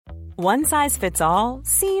One size fits all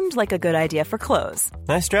seemed like a good idea for clothes.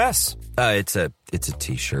 Nice dress. It's a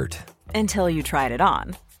t-shirt. Until you tried it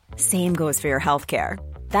on. Same goes for your healthcare.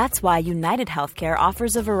 That's why United Healthcare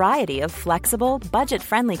offers a variety of flexible,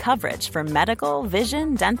 budget-friendly coverage for medical,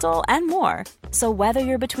 vision, dental, and more. So whether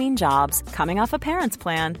you're between jobs, coming off a parent's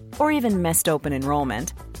plan, or even missed open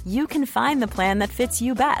enrollment, you can find the plan that fits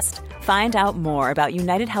you best. Find out more about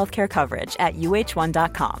United Healthcare coverage at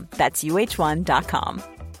uh1.com. That's uh1.com.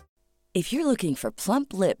 If you're looking for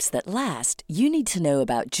plump lips that last, you need to know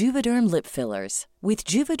about Juvederm lip fillers. With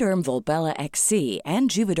Juvederm Volbella XC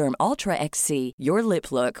and Juvederm Ultra XC, your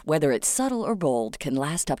lip look, whether it's subtle or bold, can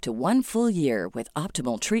last up to 1 full year with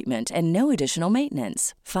optimal treatment and no additional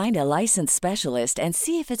maintenance. Find a licensed specialist and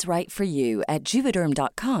see if it's right for you at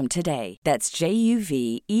Juvederm.com today. That's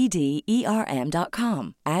JUVEDERM.com.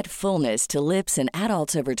 Add fullness to lips in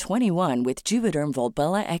adults over 21 with Juvederm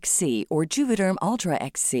Volbella XC or Juvederm Ultra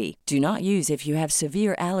XC. Do not use if you have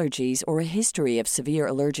severe allergies or a history of severe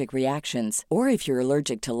allergic reactions, or if you're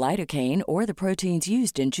allergic to lidocaine or the proteins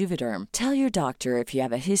used in Juvederm. Tell your doctor if you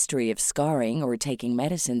have a history of scarring or taking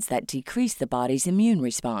medicines that decrease the body's immune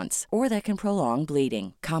response or that can prolong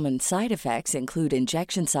bleeding. Common side effects include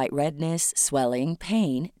injection site redness, swelling,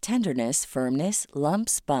 pain, tenderness, firmness,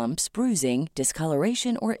 lumps, bumps, bruising,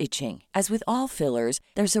 discoloration, or itching. As with all fillers,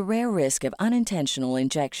 there's a rare risk of unintentional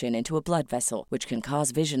injection into a blood vessel, which can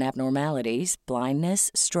cause vision abnormalities,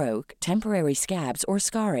 blindness, stroke, temporary scabs, or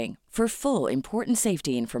scarring. For full, important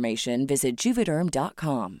safety information, visit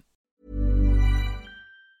Juvederm.com.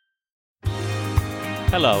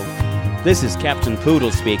 Hello, this is Captain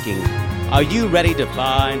Poodle speaking. Are you ready to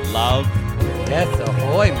find love? Yes,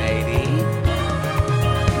 ahoy, matey.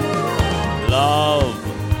 Love.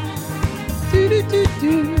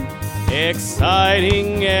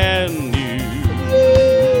 Exciting and new.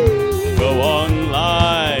 Go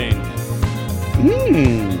online.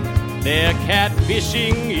 They're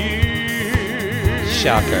catfishing you.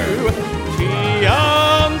 Shocker.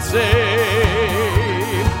 Fiancé.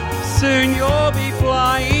 Soon you'll be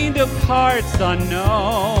flying to parts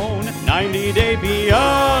unknown. 90-day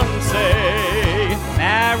Beyonce.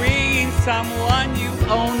 Marrying someone you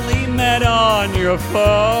only met on your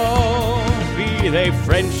phone. Be they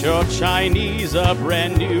French or Chinese, a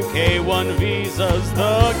brand new K1 visa's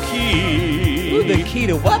the key. Ooh, the key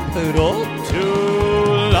to what, Poodle? To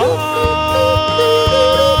love.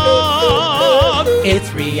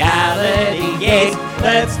 It's reality gaze.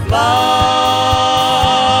 Let's love.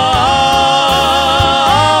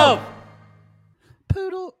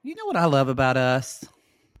 Poodle, you know what I love about us?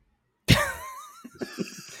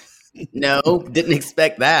 No, didn't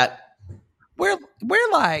expect that. We're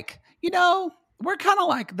like, we're kind of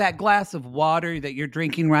like that glass of water that you're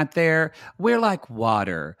drinking right there. We're like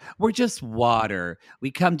water. We're just water. We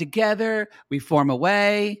come together. We form a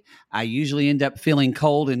way. I usually end up feeling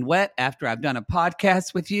cold and wet after I've done a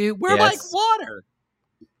podcast with you. We're like water.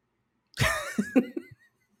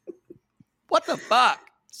 What the fuck?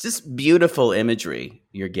 It's just beautiful imagery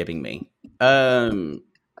you're giving me.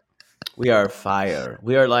 We are fire.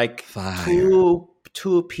 We are like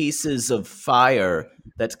two pieces of fire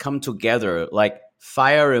that come together, like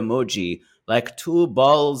fire emoji, like two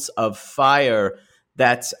balls of fire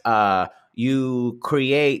that you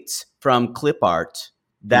create from clip art.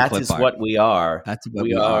 That is what we are. That's what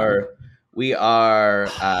we are. We are.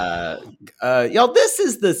 Y'all, this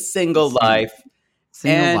is the Single Life.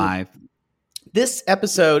 Single Life. This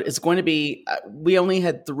episode is going to be. We only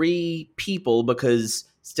had 3 people because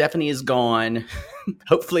Stephanie is gone,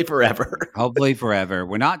 hopefully forever. Hopefully forever.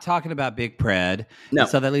 We're not talking about Big Pred. No.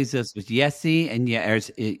 So that leaves us with Yessie and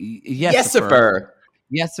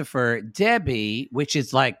Yesifer, Debbie, which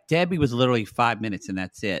is like Debbie was literally 5 minutes and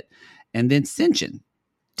that's it. And then St.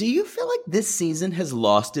 Do you feel like this season has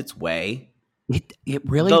lost its way? It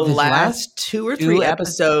really. The last 2 or 3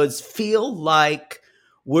 episodes feel like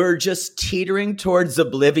we're just teetering towards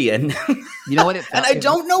oblivion. You know what? And I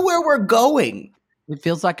don't know where we're going. It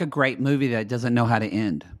feels like a great movie that doesn't know how to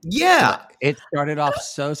end. Yeah. It started off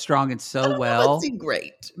so strong and so well. It's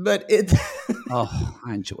great, but it. Oh,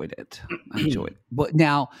 I enjoyed it.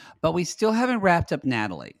 But we still haven't wrapped up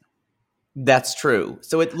Natalie. That's true.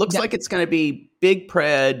 So it looks like it's going to be Big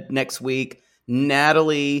Pred next week.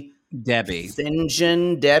 Natalie, Debbie,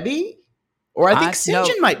 St. Debbie, or I think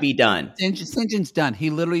St. might be done. St.'s done. He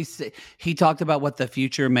literally he talked about what the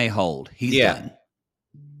future may hold. He's done.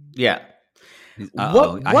 Yeah.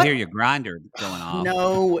 I hear your grinder going off.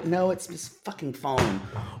 No, it's his fucking phone.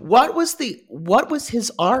 What was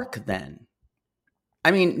his arc then?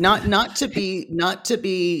 I mean, not to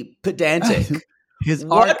be pedantic. His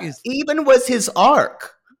arc is even was his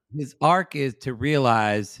arc. His arc is to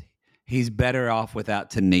realize he's better off without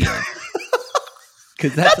Tania.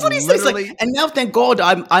 Because that's what he says. Like, and now, thank God,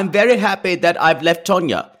 I'm very happy that I've left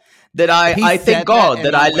Tonya. That I thank God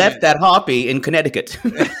that I left that harpy in Connecticut.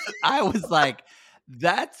 I was like,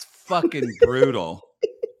 that's fucking brutal.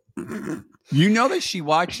 You know that she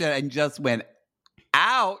watched it and just went,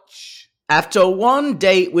 ouch. After one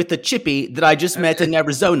date with a chippy that I just met in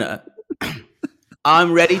Arizona,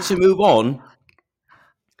 I'm ready to move on.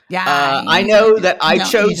 Yeah, I know that I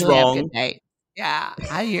chose wrong. Yeah,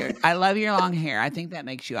 I love your long hair. I think that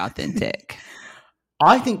makes you authentic.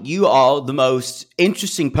 I think you are the most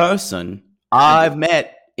interesting person I've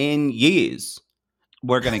met in years.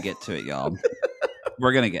 We're going to get to it, y'all.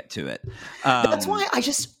 We're going to get to it. That's why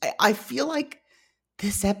I feel like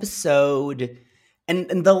this episode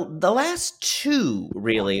and the last two,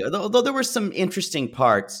 really, although there were some interesting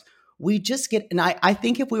parts, we just get, and I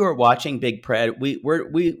think if we were watching Big Pred,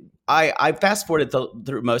 I fast forwarded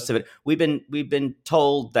through most of it. We've been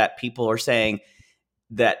told that people are saying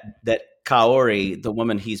that Kaori, the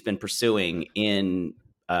woman he's been pursuing in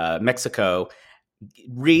Mexico,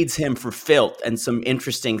 reads him for filth and some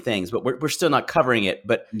interesting things, but we're still not covering it.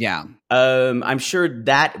 But yeah, I'm sure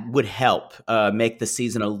that would help make the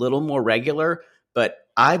season a little more regular. But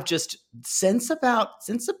I've just since about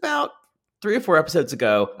 3 or 4 episodes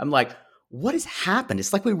ago, I'm like, what has happened?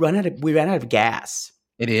 It's like we ran out of gas.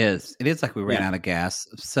 It is like we ran out of gas.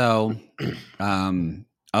 So,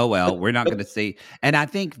 oh well, we're not going to see. And I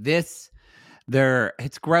think it's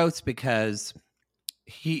gross because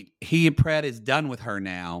he Pred is done with her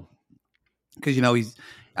now, because he's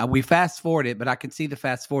we fast forward it, but I can see the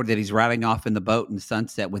fast forward that he's riding off in the boat in the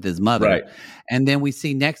sunset with his mother, right. And then we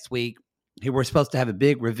see next week we're supposed to have a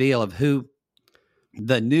big reveal of who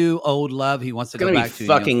the new old love he wants to go back to.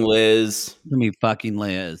 Fucking Liz. It's gonna be fucking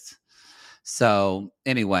Liz. So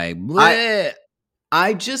anyway, and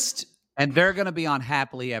they're gonna be on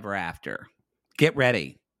Happily Ever After. Get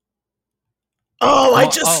ready. Oh,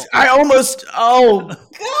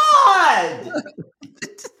 God.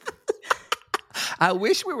 I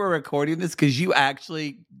wish we were recording this because you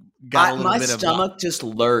actually got a little bit of... My stomach just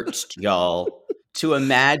lurched, y'all, to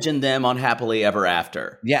imagine them on Happily Ever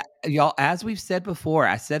After. Yeah, y'all, as we've said before,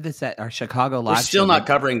 I said this at our Chicago live show. We're still not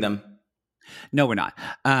covering them. No, we're not.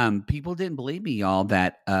 People didn't believe me, y'all,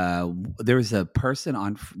 that there was a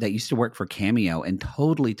person that used to work for Cameo and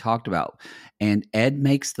totally talked about, and Ed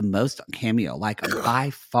makes the most on Cameo, like by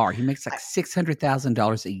far. He makes like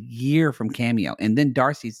 $600,000 a year from Cameo, and then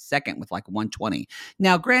Darcy's second with like $120,000.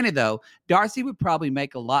 Now, granted, though, Darcy would probably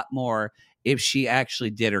make a lot more if she actually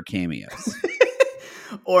did her cameos,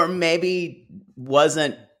 or maybe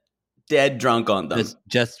wasn't dead drunk on them,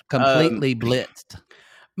 just completely blitzed.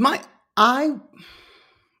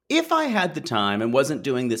 If I had the time and wasn't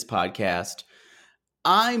doing this podcast,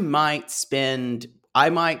 I might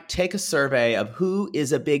take a survey of who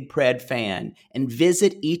is a Big Pred fan and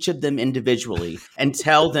visit each of them individually and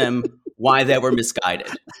tell them why they were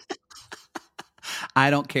misguided.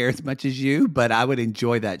 I don't care as much as you, but I would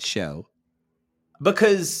enjoy that show.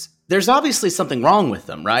 Because there's obviously something wrong with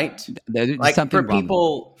them, right? There's like something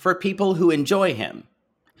for people who enjoy him.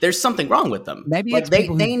 There's something wrong with them. Maybe like it's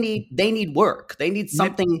they need work. They need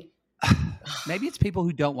something. Maybe it's people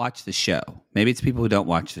who don't watch the show. Maybe it's people who don't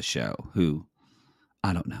watch the show who,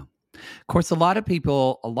 I don't know. Of course, a lot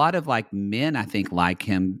of like men, I think, like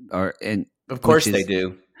him, of course they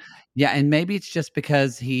do. Yeah, and maybe it's just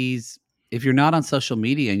because if you're not on social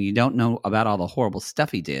media and you don't know about all the horrible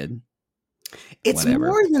stuff he did. It's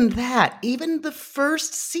more than that. Even the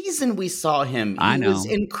first season we saw him, he was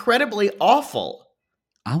incredibly awful.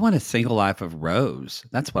 I want a Single Life of Rose.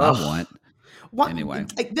 That's what I want. Anyway.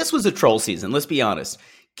 This was a troll season, let's be honest.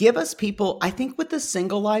 Give us people. I think with the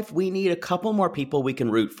Single Life, we need a couple more people we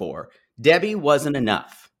can root for. Debbie wasn't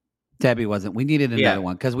enough. Debbie wasn't. We needed another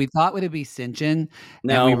one because we thought it would be Sinjin.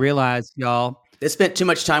 No. And we realized, y'all. They spent too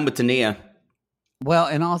much time with Tania. Well,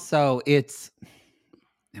 and also it's...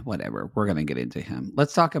 Whatever. We're going to get into him.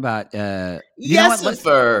 Let's talk about...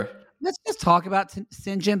 Yesifer. Let's just talk about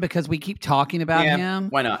Sinjin because we keep talking about him.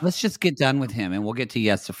 Why not? Let's just get done with him and we'll get to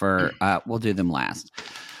Yesifer. We'll do them last.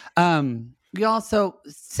 Y'all, so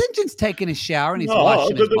Sinjin's taking a shower and he's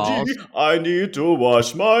washing his balls. I need to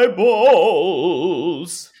wash my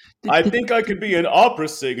balls. I think I could be an opera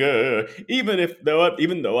singer, even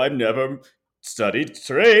though I've never studied,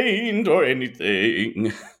 trained, or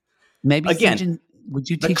anything. Maybe again. Sinjin, would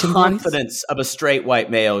you teach him the confidence of a straight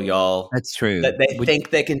white male, y'all? That's true. That they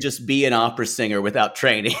think they can just be an opera singer without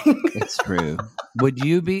training. It's true. Would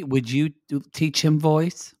you teach him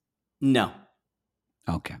voice? No.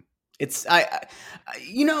 Okay. It's it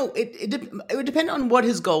would depend on what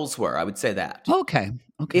his goals were. I would say that. Okay.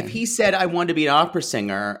 If he said I wanted to be an opera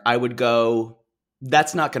singer, I would go.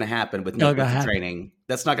 That's not going to happen with no training.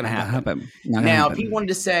 That's not going to happen. Now, if he wanted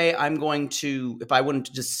to say if I wanted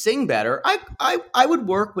to just sing better, I would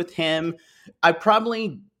work with him. I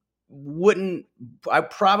probably would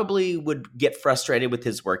get frustrated with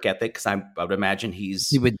his work ethic because I would imagine he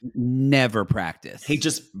would never practice. He'd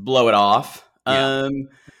just blow it off. Yeah.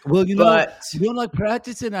 Well, you don't like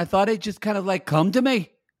practicing. I thought it just kind of like come to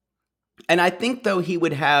me. And I think though he'd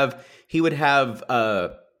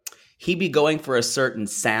be going for a certain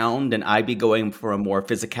sound and I'd be going for a more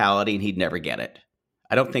physicality and he'd never get it.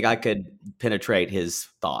 I don't think I could penetrate his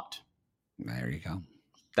thought. There you go.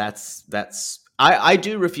 I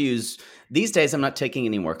do refuse. These days I'm not taking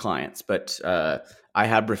any more clients, but I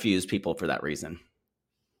have refused people for that reason.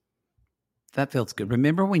 That feels good.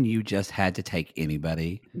 Remember when you just had to take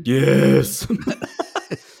anybody? Yes.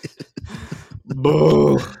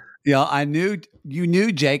 Boo. Yeah, you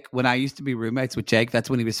knew Jake when I used to be roommates with Jake. That's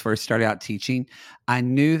when he was first started out teaching. I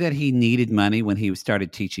knew that he needed money when he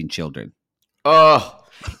started teaching children. Oh,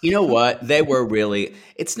 you know what? They were really.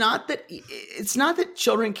 It's not that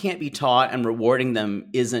children can't be taught and rewarding them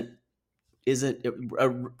isn't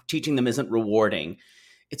teaching them isn't rewarding.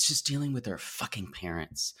 It's just dealing with their fucking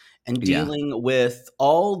parents and dealing with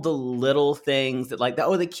all the little things that like that.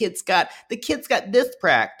 Oh, the kid's got this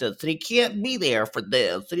practice and he can't be there for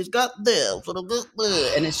this and he's got this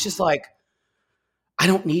and it's just like I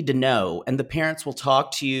don't need to know. And the parents will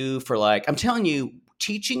talk to you for like I'm telling you,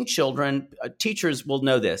 teaching children, teachers will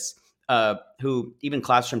know this. Who even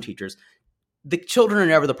classroom teachers, the children are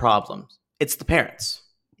never the problems. It's the parents.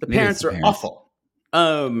 The parents are awful.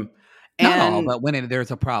 Not all, but when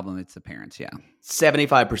there's a problem, it's the parents,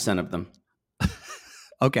 75% of them.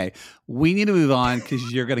 Okay, we need to move on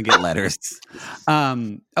because you're going to get letters.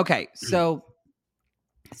 Okay, so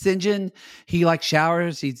St. he like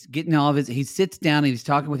showers. He's getting all of his. He sits down and he's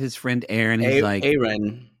talking with his friend Aaron. He's like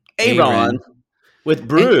Aaron with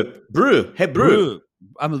Brew. Hey, Brew.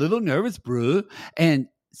 I'm a little nervous, Brew. And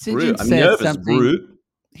St. says nervous, something. Brew.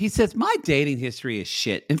 He says my dating history is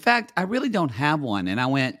shit. In fact, I really don't have one. And I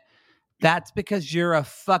went. That's because you're a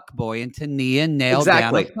fuckboy, and Tania nailed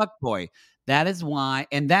down a fuckboy. That is why,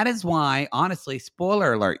 honestly,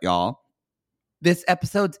 spoiler alert, y'all, this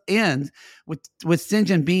episode ends with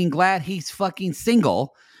St. being glad he's fucking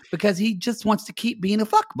single because he just wants to keep being a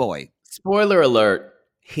fuckboy. Spoiler alert,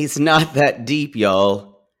 he's not that deep,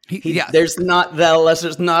 y'all. There's not a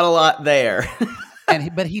lot there.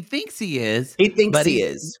 But he thinks he is. He thinks he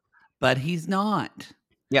is. But he's not.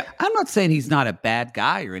 Yeah, I'm not saying he's not a bad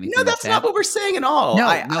guy or anything. No, that's not what we're saying at all. No,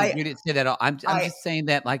 you didn't say that at all. I'm just saying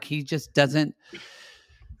that like he just doesn't.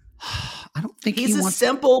 I don't think he's a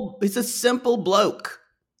simple bloke. He's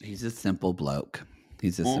a simple bloke.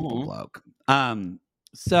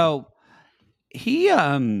 So he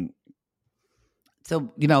I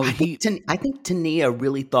think Tania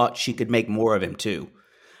really thought she could make more of him too.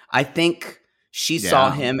 I think she saw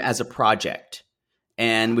him as a project.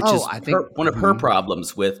 And which is one of her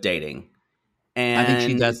problems with dating. And I think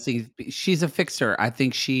she does see she's a fixer. I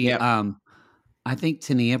think I think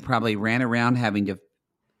Tania probably ran around having to.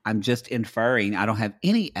 I'm just inferring. I don't have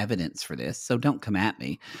any evidence for this, so don't come at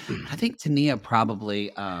me. I think Tania probably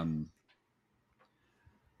ran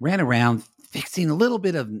around fixing a little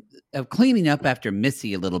bit of cleaning up after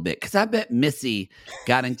Missy a little bit because I bet Missy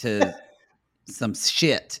got into some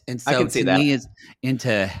shit, and so Tania's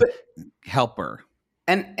into help her.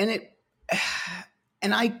 And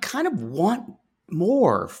I kind of want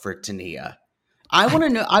more for Tania. I want to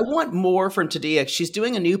know. I want more from Tania. She's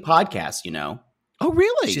doing a new podcast, you know. Oh,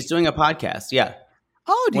 really? She's doing a podcast. Yeah.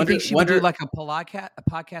 Oh, do you think she would do like a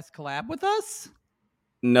podcast collab with us?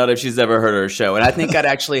 Not if she's ever heard her show. And I think I'd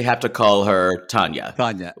actually have to call her Tanya.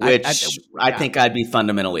 Which I think I'd be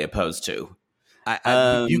fundamentally opposed to.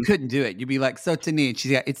 You couldn't do it. You'd be like, so Tania. And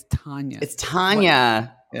she's like, it's Tanya. It's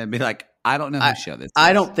Tanya. And be like, I don't know whose show this is.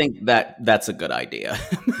 I don't think that's a good idea.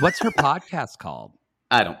 What's her podcast called?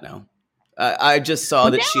 I don't know. I just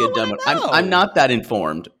saw that she had done one. I'm not that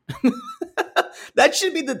informed. That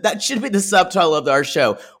should be the subtitle of our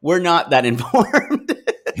show. We're not that informed.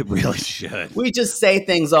 It really should. We just say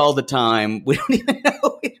things all the time. We don't even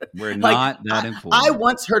know. We're not that informed. I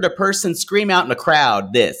once heard a person scream out in a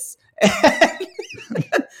crowd, "This."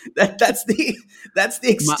 That's the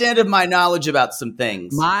extent of my knowledge about some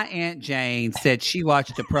things. My Aunt Jane said she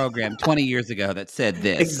watched a program 20 years ago that said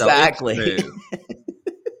this. Exactly.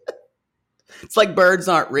 So It's like birds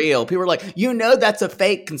aren't real. People are like, that's a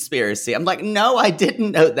fake conspiracy. I'm like, no, I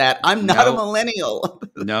didn't know that. I'm not a millennial.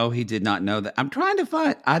 No, he did not know that. I'm trying to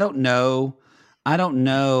find. I don't know.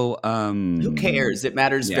 Who cares? It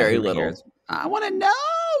matters very little. Cares? I want to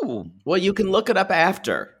know. Well, you can look it up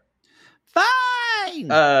after. Fine.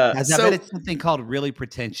 I bet it's something called really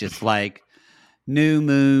pretentious, like new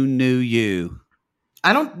moon, new you.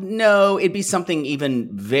 I don't know. It'd be something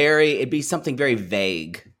very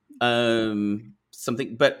vague.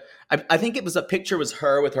 Something, but I think it was a picture was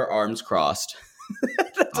her with her arms crossed.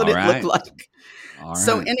 That's what it looked like.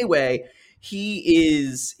 So anyway,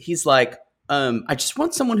 he's like, I just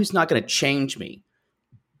want someone who's not going to change me.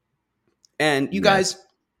 And you guys,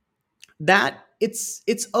 that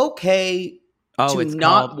it's okay to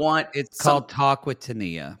not want. It's called Talk with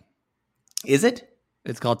Tania. Is it?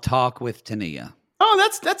 It's called Talk with Tania.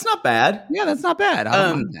 Oh, that's not bad. Yeah, that's not bad. I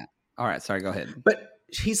don't mind that. All right, sorry, go ahead. But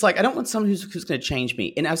he's like, I don't want someone who's going to change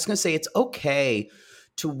me. And I was going to say, it's okay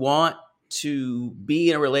to want to be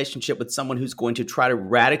in a relationship with someone who's going to try to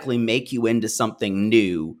radically make you into something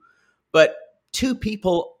new. But two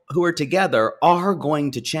people who are together are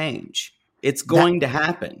going to change. It's going to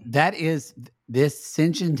happen. That is, this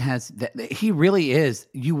Sinjin has, he really is.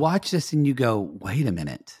 You watch this and you go, wait a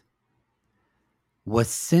minute. Was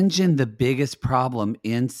Sinjin the biggest problem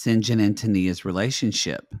in Sinjin and Tania's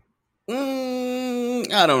relationship?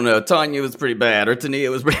 I don't know. Tanya was pretty bad, or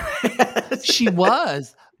Tania was pretty bad. She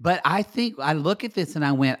was, but I think I look at this and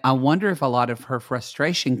I went, I wonder if a lot of her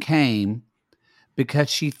frustration came because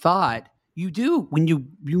she thought you do when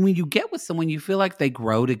you get with someone, you feel like they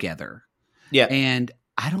grow together. Yeah, and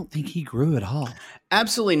I don't think he grew at all.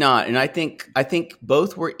 Absolutely not. And I think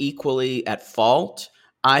both were equally at fault.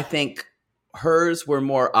 I think hers were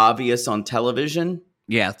more obvious on television.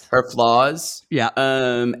 Yes. Her flaws. Yeah.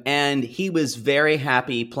 And he was very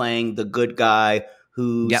happy playing the good guy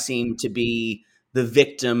who seemed to be the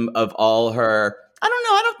victim of all her. I don't know.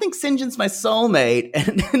 I don't think Sinjin's my soulmate.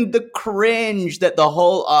 And the cringe that the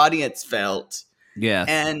whole audience felt. Yeah.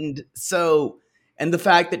 And so, and the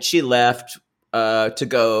fact that she left to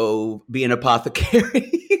go be an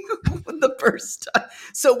apothecary the first time.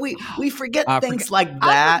 So we forget things like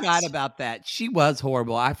that. I forgot about that. She was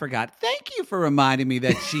horrible. I forgot. Thank you for reminding me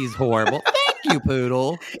that she's horrible. Thank you,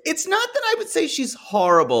 Poodle. It's not that I would say she's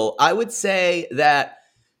horrible. I would say that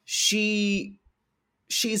she's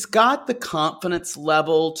got the confidence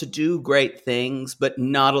level to do great things, but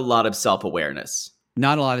not a lot of self-awareness.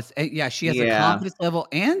 Not a lot of, she has a confidence level,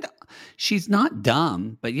 and she's not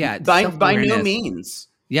dumb, but by no means.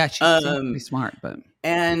 Yeah, she's pretty smart, but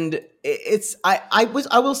and it's I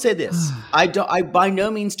will say this. I by no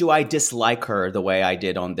means do I dislike her the way I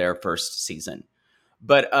did on their first season.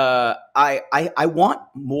 But I want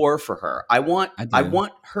more for her. I want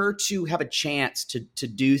her to have a chance to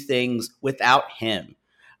do things without him.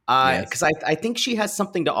 Because I think she has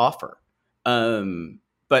something to offer.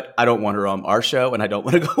 But I don't want her on our show, and I don't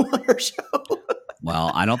want to go on her show.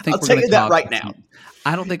 Well, I don't think I'll tell you that right now.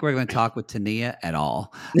 I don't think we're going to talk with Tania at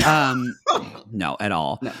all. No, at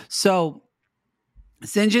all. No. So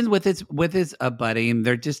Sinjin's with his buddy, and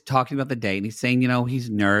they're just talking about the date, and he's saying, he's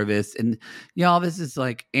nervous, and y'all, this is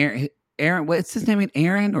like Aaron. What's his name?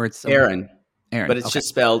 Aaron, or it's Aaron. But it's just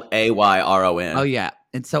spelled Ayron. Oh yeah,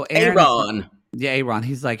 and so Aaron. Yeah, Aaron.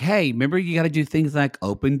 He's like, hey, remember you got to do things like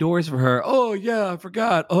open doors for her. Oh yeah, I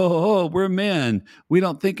forgot. Oh, we're men. We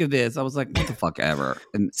don't think of this. I was like, what the fuck ever.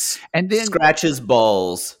 And then scratches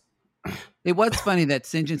balls. It was funny that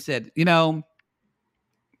Sinjin said,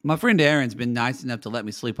 my friend Aaron's been nice enough to let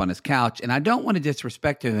me sleep on his couch, and I don't want to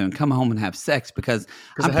disrespect him and come home and have sex because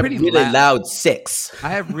I'm pretty loud sex. I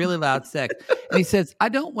have really loud sex. And he says, I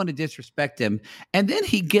don't want to disrespect him. And then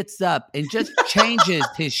he gets up and just changes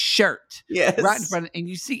his shirt. Yes. Right in front of, and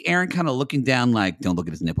you see Aaron kind of looking down like, don't look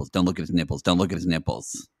at his nipples. Don't look at his nipples. Don't look at his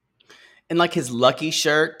nipples. And like his lucky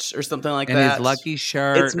shirt or something like that. And his lucky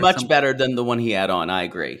shirt. It's much better than the one he had on. I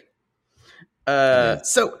agree.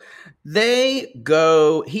 So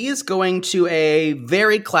he is going to a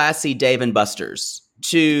very classy Dave and Buster's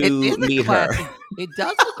to meet her. It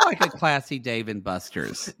does look like a classy Dave and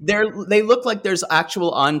Buster's. They look like there's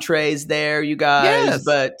actual entrees there, you guys,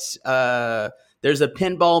 but there's a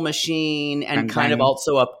pinball machine and kind of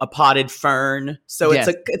also a potted fern. So it's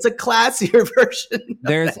a classier version.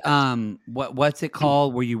 There's what's it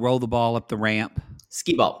called where you roll the ball up the ramp?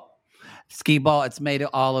 Skee ball. It's made of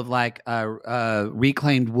all of like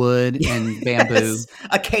reclaimed wood and bamboo.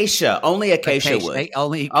 Acacia, only acacia wood.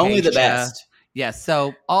 Only the best. Yes,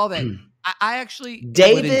 so all that. I actually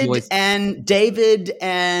David and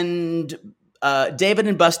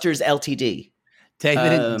Buster's Ltd.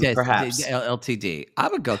 David and perhaps. LTD. I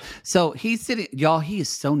would go. So he's sitting, y'all. He is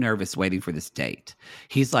so nervous waiting for this date.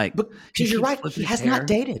 He's like, because you're right. He has not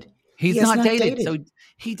dated. He's not dated. So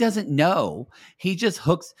he doesn't know. He just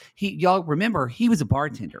hooks. Y'all remember he was a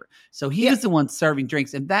bartender, so he was the one serving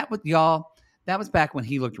drinks, and that was back when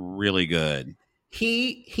he looked really good.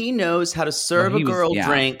 He knows how to serve a girl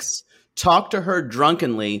drinks, talk to her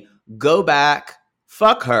drunkenly, go back,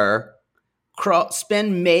 fuck her,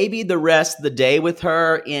 spend maybe the rest of the day with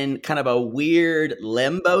her in kind of a weird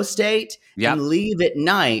limbo state, and leave at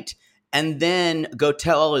night, and then go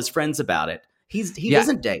tell all his friends about it. He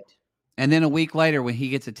doesn't date. And then a week later, when he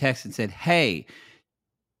gets a text and said, "Hey,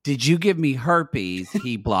 did you give me herpes?"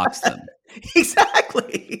 He blocks them.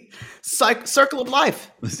 Exactly. Circle of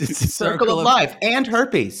life. It's a circle of life and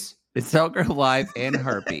herpes. It's circle of life and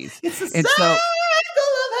herpes. It's a and circle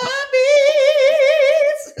of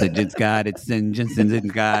herpes. It's got it.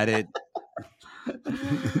 Sin's got it.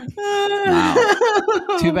 Wow.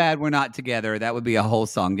 Too bad we're not together. That would be a whole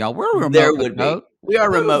song, y'all. We're remote. There would be. We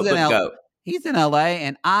are remote with Goat. He's in LA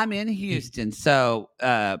and I'm in Houston. So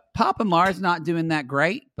Papa Mar's not doing that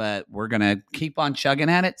great, but we're going to keep on chugging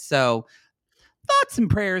at it. So thoughts and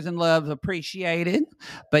prayers and love appreciated.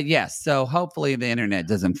 But yes, so hopefully the internet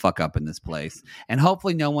doesn't fuck up in this place. And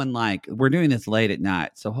hopefully no one we're doing this late at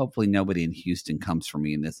night. So hopefully nobody in Houston comes for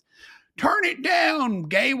me in this. Turn it down,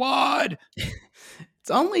 gay wad. It's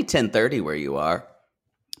only 10:30 where you are.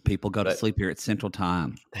 People go to sleep here at Central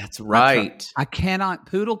Time. That's right. I cannot.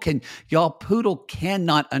 Poodle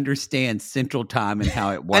cannot understand Central Time and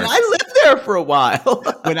how it works. And I lived there for a while.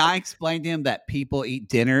 When I explained to him that people eat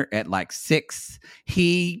dinner at like 6,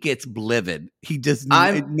 he gets livid. He just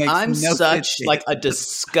I'm such like a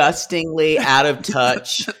disgustingly out of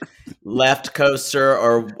touch left coaster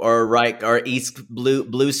or right or east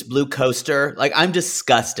blue coaster. Like I'm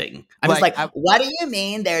disgusting. I'm just like, what do you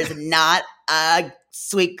mean there's not a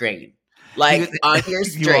sweet green on your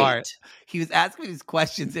street? He was asking me these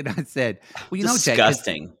questions, and I said, "Well,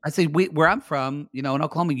 disgusting." Jake, I said, "Where I'm from, in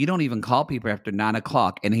Oklahoma, you don't even call people after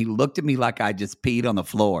 9:00." And he looked at me like I just peed on the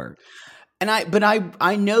floor. And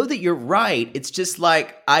I know that you're right. It's just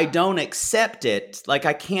like I don't accept it. Like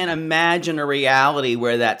I can't imagine a reality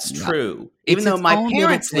where that's true, even though my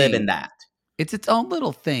parents live in that. It's its own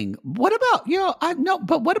little thing. What about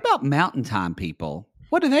but what about Mountain Time people?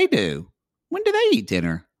 What do they do? When do they eat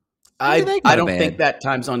dinner? I don't think that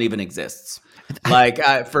time zone even exists. Like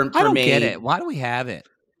for me, I don't get it. Why do we have it?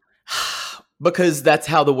 Because that's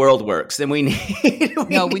how the world works, and we need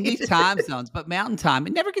we need time zones. But Mountain Time,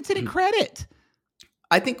 it never gets any credit.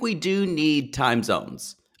 I think we do need time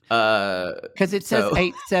zones because it says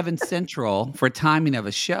 8-7 Central for timing of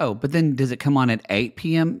a show. But then, does it come on at 8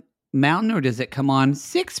 p.m. Mountain, or does it come on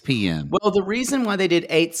 6 p.m.? Well, the reason why they did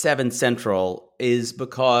 8-7 Central is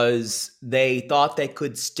because they thought they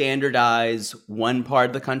could standardize one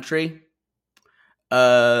part of the country.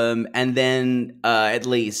 And then at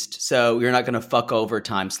least, so you're not going to fuck over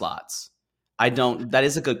time slots. That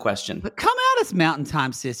is a good question. But come at us, Mountain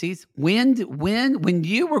Time sissies. When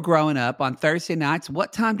you were growing up on Thursday nights,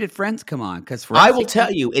 what time did Friends come on? Because I will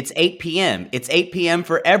tell you, it's 8 p.m. It's 8 p.m.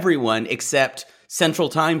 for everyone except Central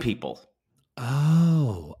Time people.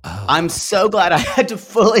 Oh. I'm so glad I had to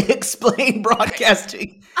fully explain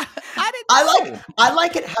broadcasting. I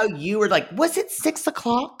like it how you were like, was it 6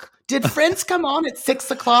 o'clock? Did Friends come on at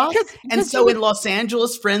 6 o'clock? And so in Los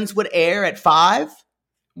Angeles, Friends would air at 5?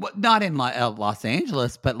 Well, not in Los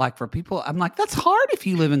Angeles, but like for people, I'm like, that's hard if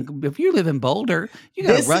you live in Boulder. You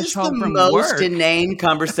got to rush home from work. This is the most inane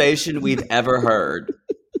conversation we've ever heard.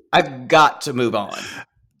 I've got to move on.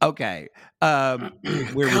 Okay. We're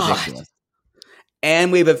ridiculous.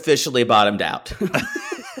 And we've officially bottomed out.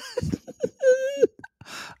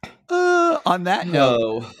 On that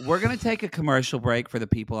note, we're going to take a commercial break for the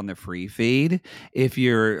people on the free feed. If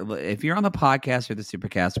you're on the podcast or the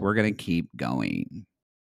Supercast, we're going to keep going.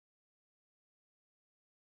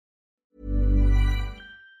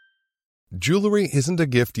 Jewelry isn't a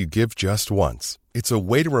gift you give just once. It's a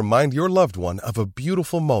way to remind your loved one of a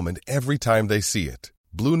beautiful moment every time they see it.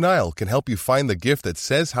 Blue Nile can help you find the gift that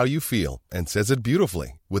says how you feel and says it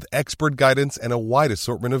beautifully, with expert guidance and a wide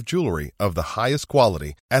assortment of jewelry of the highest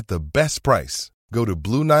quality at the best price. Go to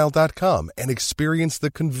BlueNile.com and experience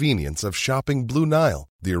the convenience of shopping Blue Nile,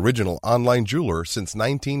 the original online jeweler since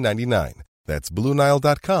 1999. That's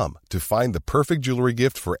BlueNile.com to find the perfect jewelry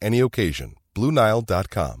gift for any occasion.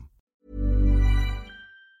 BlueNile.com.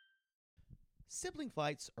 Sibling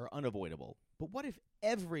fights are unavoidable, but what if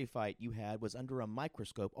every fight you had was under a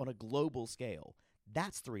microscope on a global scale?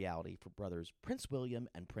 That's the reality for brothers Prince William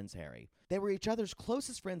and Prince Harry. They were each other's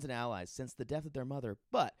closest friends and allies since the death of their mother,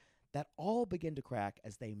 but that all began to crack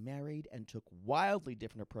as they married and took wildly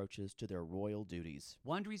different approaches to their royal duties.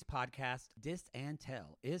 Wondery's podcast, Dis and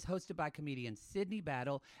Tell, is hosted by comedians Sydney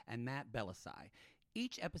Battle and Matt Belisai.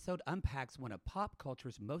 Each episode unpacks one of pop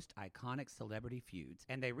culture's most iconic celebrity feuds,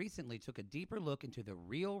 and they recently took a deeper look into the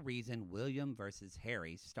real reason William versus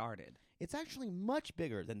Harry started. It's actually much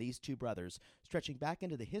bigger than these two brothers, stretching back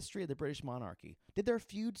into the history of the British monarchy. Did their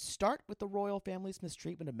feud start with the royal family's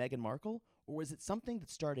mistreatment of Meghan Markle, or was it something that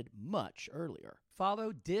started much earlier?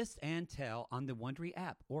 Follow Dis and Tell on the Wondery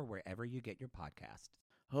app or wherever you get your podcasts.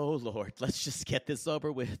 Oh, Lord, let's just get this over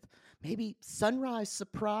with. Maybe sunrise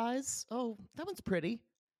surprise? Oh, that one's pretty.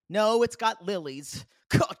 No, it's got lilies.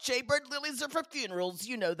 God, Jaybird lilies are for funerals,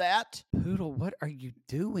 you know that. Poodle, what are you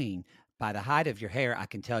doing? By the height of your hair, I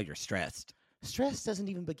can tell you're stressed. Stress doesn't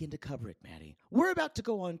even begin to cover it, Maddie. We're about to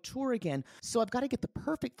go on tour again, so I've got to get the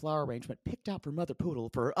perfect flower arrangement picked out for Mother Poodle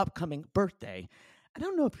for her upcoming birthday. I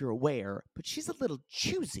don't know if you're aware, but she's a little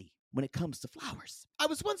choosy when it comes to flowers. I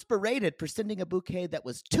was once berated for sending a bouquet that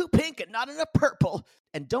was too pink and not enough purple.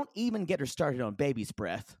 And don't even get her started on baby's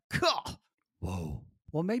breath. God. Whoa.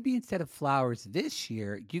 Well, maybe instead of flowers this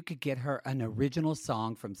year, you could get her an original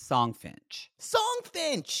song from Songfinch.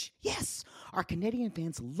 Songfinch! Yes! Our Canadian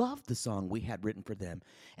fans loved the song we had written for them.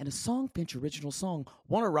 And a Songfinch original song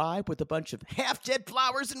won't arrive with a bunch of half-dead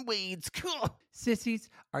flowers and weeds. Sissies,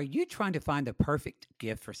 are you trying to find the perfect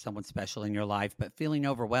gift for someone special in your life but feeling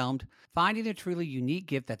overwhelmed? Finding a truly unique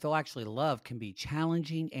gift that they'll actually love can be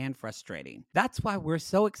challenging and frustrating. That's why we're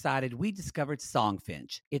so excited we discovered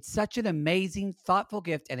Songfinch. It's such an amazing, thoughtful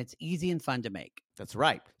gift, and it's easy and fun to make. That's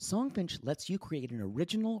right. Songfinch lets you create an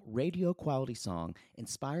original radio-quality song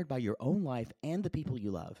inspired by your own life and the people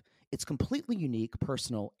you love. It's completely unique,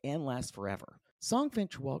 personal, and lasts forever.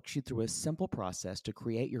 Songfinch walks you through a simple process to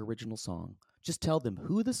create your original song. Just tell them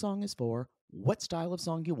who the song is for, what style of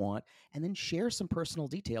song you want, and then share some personal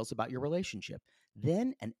details about your relationship.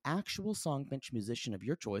 Then an actual Songfinch musician of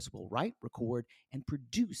your choice will write, record, and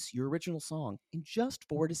produce your original song in just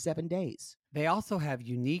 4 to 7 days. They also have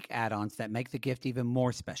unique add-ons that make the gift even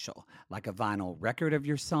more special, like a vinyl record of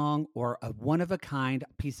your song or a one-of-a-kind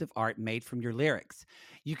piece of art made from your lyrics.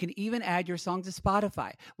 You can even add your song to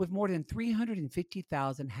Spotify. With more than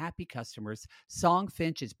 350,000 happy customers,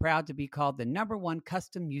 Songfinch is proud to be called the #1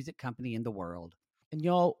 custom music company in the world. And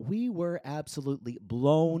y'all, we were absolutely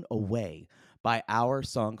blown away by our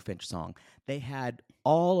Songfinch song. They had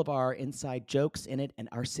all of our inside jokes in it, and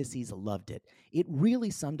our sissies loved it. It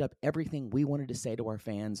really summed up everything we wanted to say to our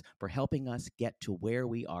fans for helping us get to where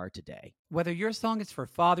we are today. Whether your song is for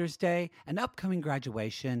Father's Day, an upcoming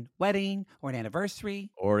graduation, wedding, or an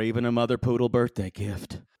anniversary, or even a Mother Poodle birthday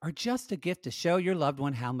gift, or just a gift to show your loved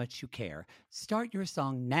one how much you care, start your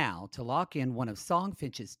song now to lock in one of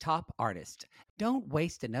Songfinch's top artists. Don't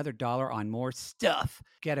waste another dollar on more stuff.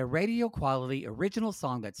 Get a radio-quality original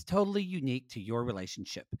song that's totally unique to your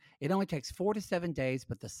relationship. It only takes 4 to 7 days,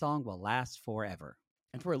 but the song will last forever.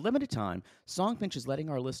 And for a limited time, Songfinch is letting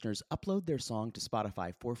our listeners upload their song to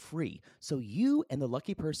Spotify for free, so you and the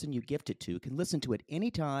lucky person you gift it to can listen to it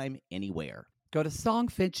anytime, anywhere. Go to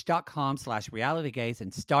songfinch.com/realitygaze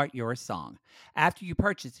and start your song. After you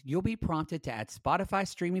purchase, you'll be prompted to add Spotify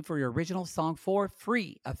streaming for your original song for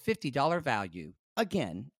free, a $50 value.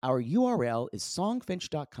 Again, our URL is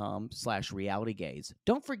songfinch.com/realitygaze.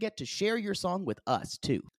 Don't forget to share your song with us,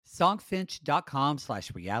 too.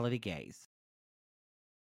 Songfinch.com/realitygaze.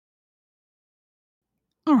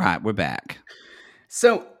 All right, we're back.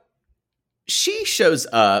 So she shows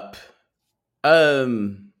up.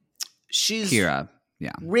 She's Kira,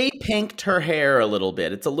 yeah, repinked her hair a little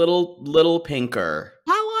bit. It's a little pinker.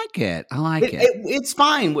 I like it. It's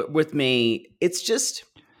fine with me. It's just,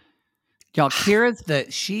 y'all. I feel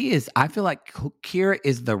like Kira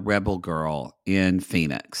is the rebel girl in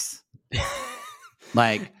Phoenix.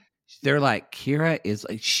 Like they're like Kira is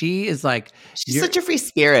like she's such a free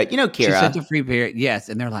spirit, you know. Kira, she's such a free spirit, yes.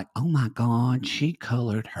 And they're like, oh my god, she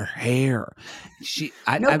colored her hair. Phoenix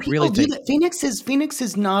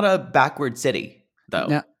is not a backward city, though.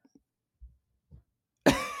 No,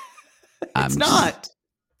 it's not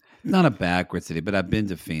a backward city, but I've been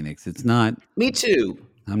to Phoenix. It's not. Me too.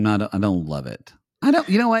 I don't love it. I don't.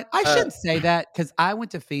 You know what? I shouldn't say that because I went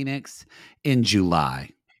to Phoenix in July.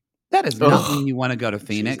 That is not when you want to go to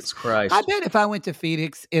Phoenix. Jesus Christ. I bet if I went to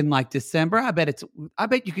Phoenix in like December, I bet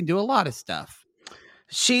you can do a lot of stuff.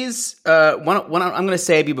 She's I'm going to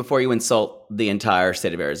save you before you insult the entire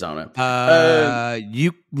state of Arizona.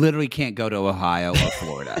 You literally can't go to Ohio or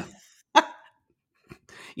Florida.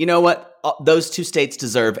 You know what? those two states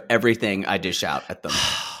deserve everything I dish out at them.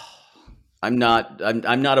 I'm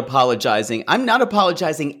not apologizing. I'm not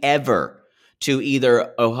apologizing ever to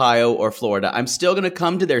either Ohio or Florida. I'm still going to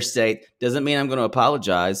come to their state. Doesn't mean I'm going to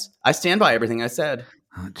apologize. I stand by everything I said.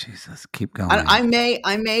 Oh, Jesus. Keep going. I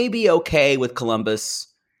may be okay with Columbus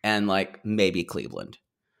and like maybe Cleveland.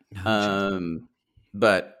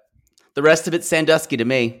 But the rest of it's Sandusky to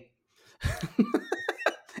me.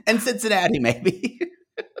 And Cincinnati, maybe.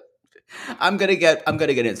 I'm gonna get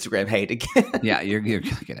Instagram hate again. Yeah, you're gonna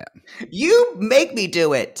get it. You make me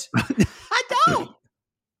do it. I don't.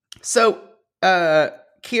 So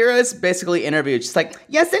Kira's basically interviewed. She's like,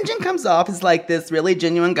 yeah, Sinjin comes off as like this really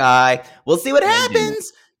genuine guy. We'll see what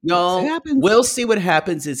happens. Y'all, we'll see what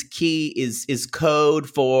happens is code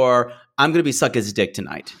for I'm gonna be suck his dick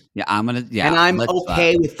tonight. Yeah, and I'm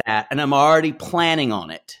okay with that. And I'm already planning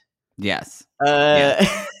on it. Yes.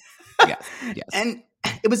 Yes. Yes. And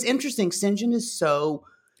it was interesting. Sinjin is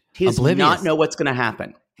he does oblivious. not know what's gonna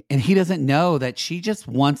happen. And he doesn't know that she just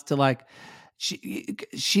wants to like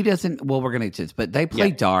she doesn't we're gonna just but they play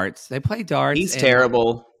darts. They play darts. He's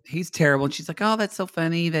terrible. He's terrible. And she's like, oh, that's so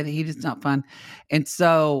funny that he is not fun. And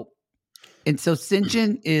so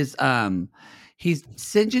Sinjin is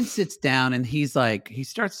Sinjin sits down and he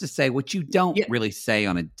starts to say what you don't really say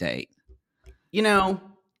on a date. You know,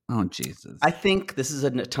 oh Jesus. I think this is a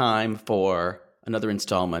time for another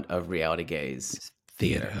installment of Reality Gaze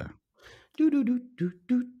Theater. You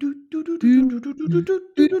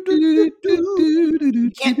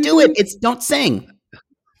can't do it. Don't sing.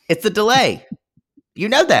 It's a delay. You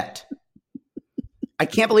know that. I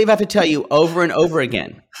can't believe I have to tell you over and over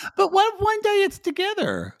again. But what if one day it's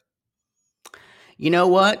together? You know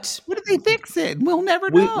what? What if they fix it? We'll never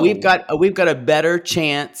know. We've got a better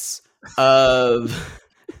chance of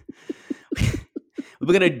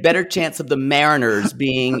we've got a better chance of the Mariners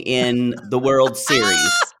being in the World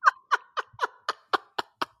Series.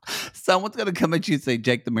 Someone's going to come at you and say,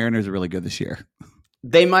 Jake, the Mariners are really good this year.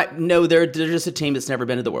 They might. No, they're just a team that's never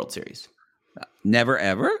been to the World Series. Never,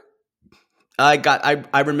 ever?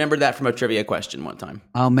 I remember that from a trivia question one time.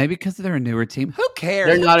 Oh, maybe because they're a newer team. Who cares?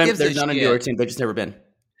 They're not a newer team. They've just never been.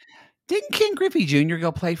 Didn't Ken Griffey Jr.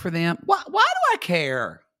 go play for them? Why do I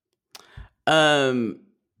care? I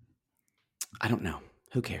don't know.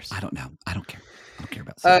 Who cares? I don't know. I don't care. I don't care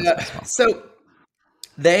about baseball. So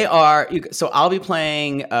they are. So I'll be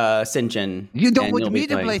playing Sinjin. You don't want me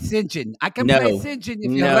to play Sinjin. I can play Sinjin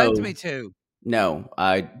if you want me to. No,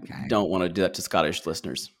 I don't want to do that to Scottish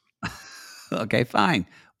listeners. Okay, fine.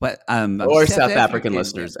 But or South African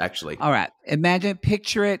listeners, actually. All right.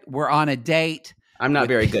 Picture it. We're on a date. I'm not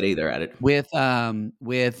very good either at it. We're on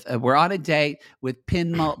a date with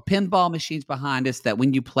pinball machines behind us that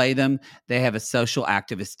when you play them, they have a social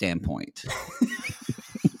activist standpoint.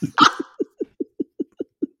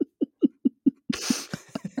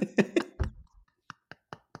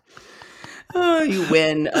 You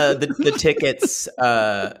win the tickets.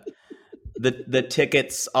 The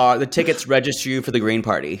tickets register you for the Green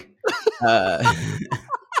Party.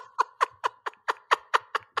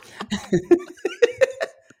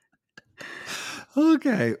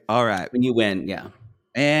 Okay. All right. When you win, yeah.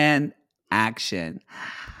 And action.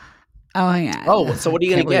 Oh my God. Oh, so what are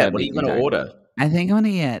you gonna get? What are you gonna order? I think I'm gonna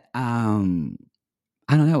get I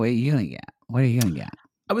don't know. What are you gonna get? What are you gonna get?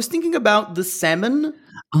 I was thinking about the salmon.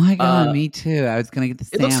 Oh my God, me too. I was going to get the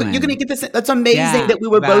salmon. Looks like you're going to get the salmon. That's amazing that we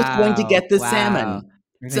were both going to get the salmon.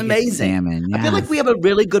 It's amazing. Salmon, yes. I feel like we have a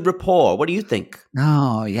really good rapport. What do you think?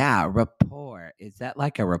 Oh, yeah. Rapport. Is that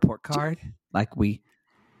like a report card? I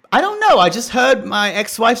don't know. I just heard my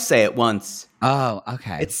ex-wife say it once. Oh,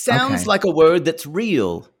 okay. It sounds like a word that's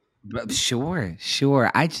real. Sure.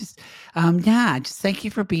 I just, just thank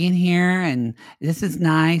you for being here. And this is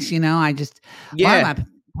nice.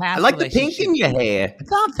 I like the pink in your hair.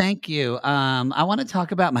 Oh, thank you. I want to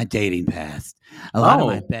talk about my dating past. A lot of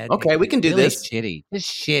my bad. Okay, we can do really this. Shitty.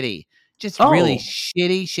 Really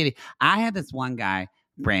shitty. I had this one guy,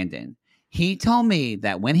 Brandon. He told me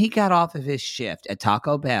that when he got off of his shift at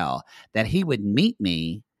Taco Bell, that he would meet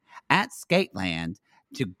me at Skateland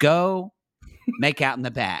to go make out in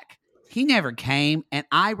the back. He never came, and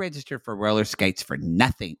I registered for roller skates for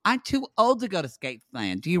nothing. I'm too old to go to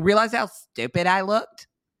Skateland. Do you realize how stupid I looked?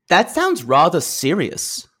 That sounds rather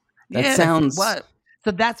serious. Sounds what?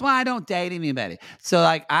 So that's why I don't date anybody. So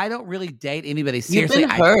I don't really date anybody seriously. You've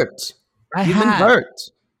been hurt. You've been hurt.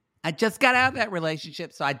 I just got out of that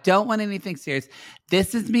relationship, so I don't want anything serious.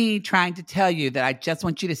 This is me trying to tell you that I just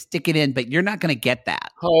want you to stick it in, but you're not going to get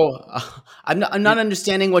that. Oh, I'm not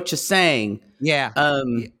understanding what you're saying. Yeah.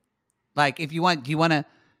 Like if you want, do you want to?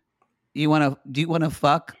 Do you want to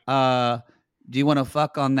fuck? Do you want to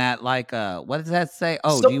fuck on that? Like, what does that say?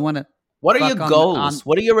 Oh, So, do you want to? what are your goals?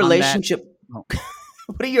 What are your on that- relationship? Oh.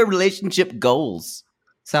 What are your relationship goals?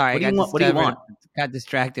 Sorry, What do you want? What do you want? Got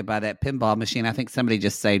distracted by that pinball machine. I think somebody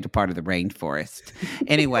just saved a part of the rainforest.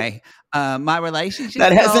 Anyway, my relationship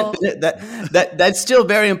That hasn't goal- been, that's still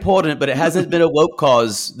very important, but it hasn't been a woke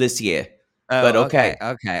cause this year. Oh, But okay.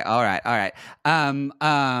 okay, all right.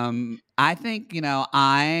 I think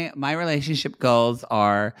my relationship goals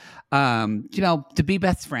are, to be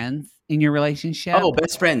best friends in your relationship. Oh,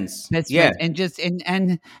 best friends. Best Yeah. friends,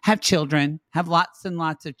 and have children, have lots and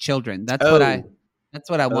lots of children. That's Oh. what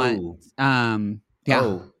I want. Oh. Yeah.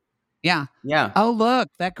 Oh. Yeah. Yeah. Oh, look,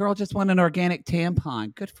 that girl just won an organic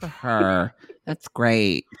tampon. Good for her. That's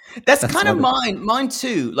great. That's That's kind of wonderful. mine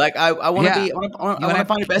too. Like I want to Yeah. be, I want wanna to have-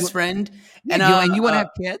 find a best friend. Yeah, And you want to have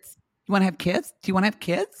kids? You want to have kids? Do you want to have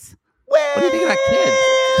kids? Well, do you think about kids?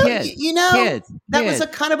 Kids. You know, Kids. that was a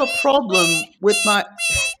Kids. kind of a problem with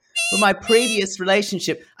my previous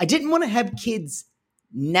relationship. I didn't want to have kids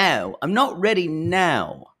now. I'm not ready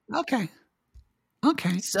now. Okay.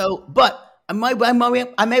 So, but I may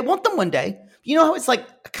want them one day. You know how it's like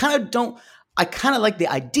I kind of like the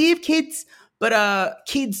idea of kids, but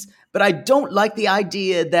I don't like the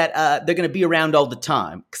idea that they're going to be around all the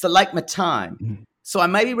time because I like my time. Mm-hmm. So I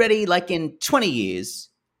may be ready like in 20 years,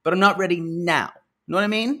 but I'm not ready now. You know what I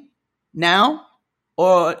mean? Now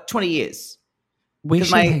or 20 years. We 'Cause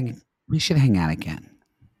should hang out again.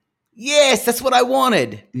 Yes, that's what I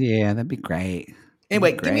wanted. Yeah, that'd be great.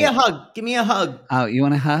 Anyway, That'd be give me a great. hug. Give me a hug. Oh, you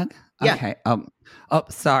want a hug? Yeah. Okay.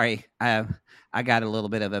 Sorry. I got a little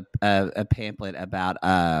bit of a pamphlet about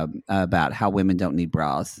how women don't need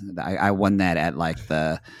bras. I won that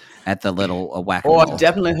at the little whack. Oh, I've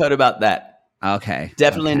definitely heard about that. Okay.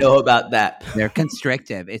 Definitely okay. know about that. They're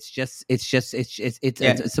constrictive. It's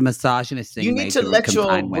a misogynist thing. You made need to let your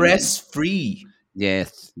combine women. breasts free.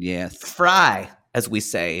 Yes. Fry, as we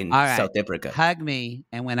say in All right. South Africa. Hug me,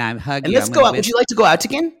 and when I'm hugging And you, let's I'm go gonna out. Would you like to go out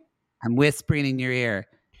again? I'm whispering in your ear.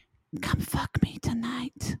 Come fuck me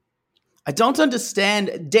tonight. I don't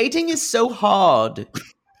understand. Dating is so hard.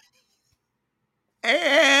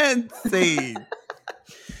 And scene.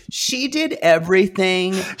 She did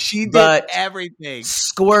everything. She did but everything.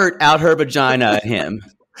 Squirt out her vagina at him.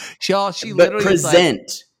 She But literally was like,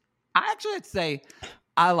 present. I actually would say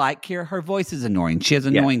I like Kira. Her voice is annoying. She has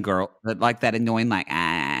annoying girl, like that annoying,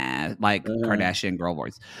 Kardashian girl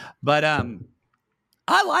voice. But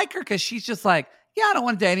I like her because she's just like, yeah, I don't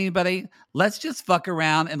want to date anybody. Let's just fuck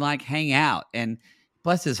around and like hang out. And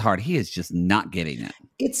bless his heart, he is just not getting it.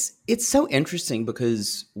 It's so interesting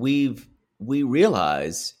because we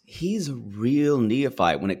realize he's a real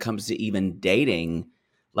neophyte when it comes to even dating.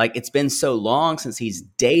 Like it's been so long since he's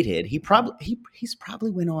dated. He's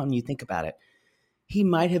probably went on. You think about it, he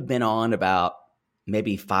might have been on about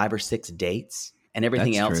maybe 5 or 6 dates, and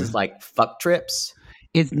everything That's else true. is like fuck trips.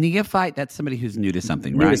 Is neophyte? That's somebody who's new to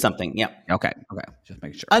something, New right? to something, yeah. Okay. Just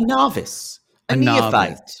making sure. A novice, a novice.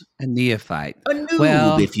 neophyte, A neophyte. a noob,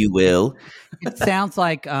 Well- if you will. It sounds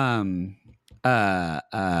like what's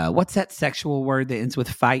that sexual word that ends with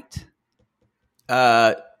fight?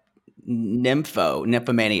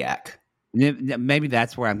 Nymphomaniac. Maybe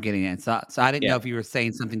that's where I'm getting it. So I didn't Yeah. know if you were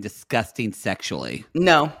saying something disgusting sexually.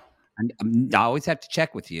 No. I always have to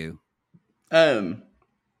check with you.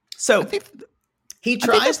 So I think he think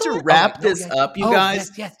tries that's to all- wrap oh, this yes. up, you Oh,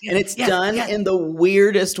 guys, yes, and it's yes, done yes. in the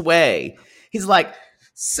weirdest way. He's like,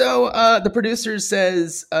 so the producer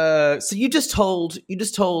says, so you just told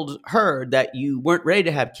her that you weren't ready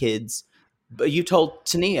to have kids, but you told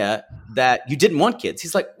Tania that you didn't want kids.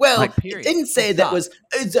 He's like, well, Like, it period. didn't say Stop. that was,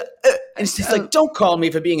 and she's like, don't call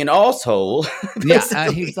me for being an asshole. Yeah,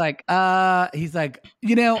 basically. he's like,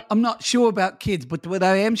 I'm not sure about kids, but what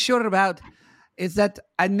I am sure about is that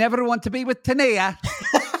I never want to be with Tania.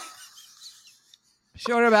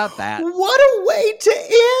 Sure about that. What a way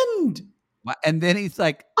to end. And then he's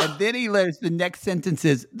like, and then he learns the next sentence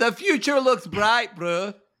is, the future looks bright,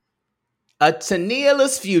 bro. A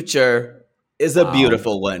Tania-less future is a Wow.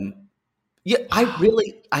 beautiful one. Yeah,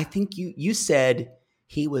 I think you said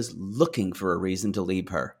he was looking for a reason to leave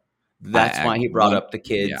her. That's why he brought up the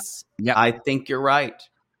kids. Yeah. I think you're right.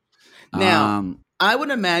 Now, I would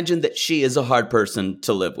imagine that she is a hard person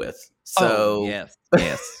to live with. So yes.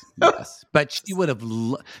 But she would have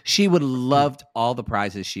loved all the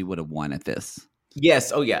prizes she would have won at this.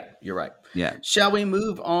 yes, oh yeah, you're right. Yeah. Shall we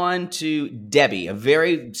move on to Debbie? A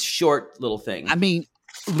very short little thing. I mean,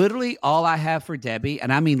 literally all I have for Debbie,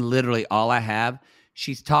 and I mean literally all I have,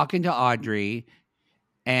 she's talking to Audrey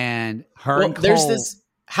and her and Cole. there's this.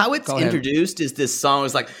 How it's Go ahead. introduced is this song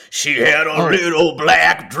is like, she had a little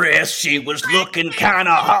black dress, she was looking kind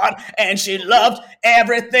of hot, and she loved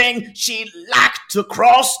everything. She liked to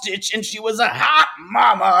cross stitch, and she was a hot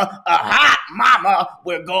mama.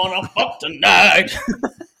 We're gonna fuck tonight.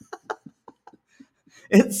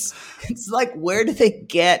 It's like, where do they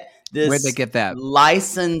get this? Where'd they get that?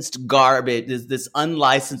 Licensed garbage, this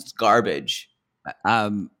unlicensed garbage.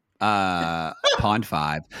 Pond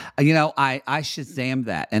 5. I Shazammed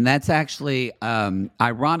that. And that's actually,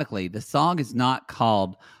 ironically, the song is not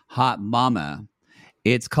called Hot Mama.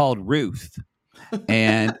 It's called Ruth.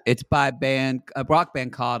 And it's by a rock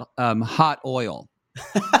band called Hot Oil.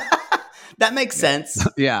 That makes sense.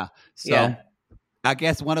 Yeah. So Yeah. I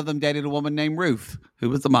guess one of them dated a woman named Ruth,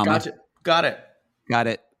 who was the mama. Gotcha. Got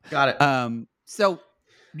it. So,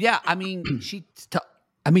 yeah, I mean,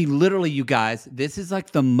 literally, you guys, this is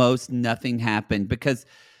like the most nothing happened because,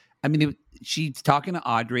 she's talking to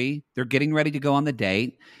Audrey. They're getting ready to go on the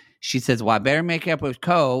date. She says, "Well, I better make up with with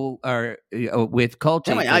Colty.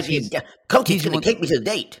 Come on, Colty's going to take me to the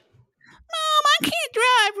date. Mom, I can't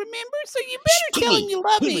drive, remember? So you better tell him you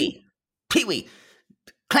love me." Pee-wee,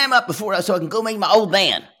 climb up so I can go make my old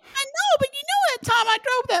man. I know, but you know that time I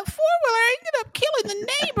drove that four-wheeler, I ended up killing the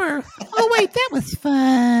neighbor. Oh, wait, that was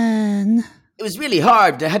fun. It was really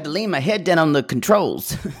hard. I had to lean my head down on the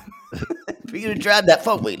controls for you to drive that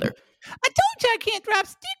four-wheeler. I told you I can't drive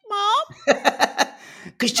stick, Mom.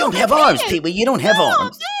 Because you don't have arms, Pee-wee. You don't have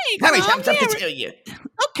arms. Thanks, How many Mom. times I have to tell you?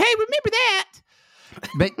 Okay, remember that.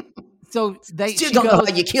 But so Still she don't know goes,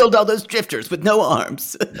 how you killed all those drifters with no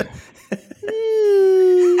arms.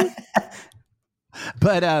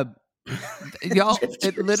 But y'all,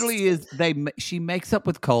 it literally is. She makes up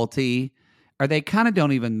with Colty, or they kind of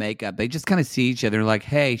don't even make up. They just kind of see each other. Like,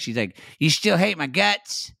 hey, she's like, "You still hate my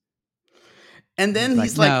guts?" And then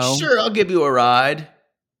he's like, like, "No. "Sure, I'll give you a ride."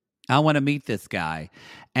 I want to meet this guy,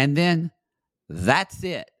 and then that's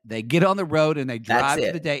it. They get on the road and they drive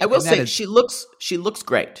to the date. I will and that say, is- she looks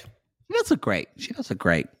great. She does look great. She does look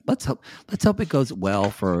great. Let's hope it goes well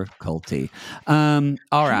for Colty. All right.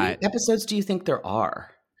 How many episodes do you think there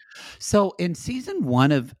are? So in season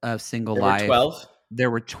 1 of Single There were Life, 12?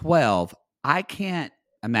 there were 12. I can't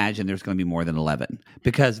imagine there's going to be more than 11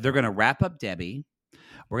 because they're going to wrap up Debbie.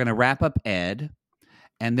 We're going to wrap up Ed.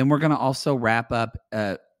 And then we're going to also wrap up.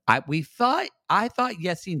 I thought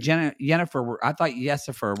Yessie and Yennefer. I thought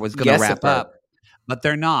Yesifer was going to wrap up, but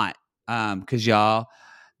they're not. Because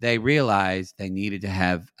they realized they needed to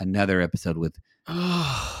have another episode with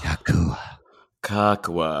Kakua.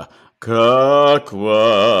 Kakua.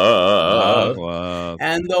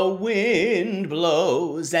 And the wind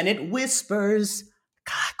blows and it whispers,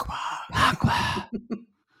 Kakua.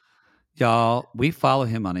 Y'all, we follow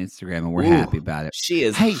him on Instagram and we're happy about it. She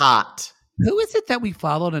is hot. Who is it that we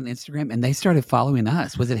followed on Instagram and they started following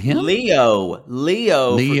us? Was it him? Leo,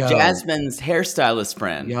 for Jasmine's hairstylist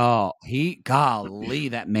friend. Y'all, golly,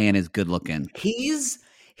 that man is good looking. He's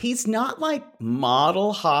not like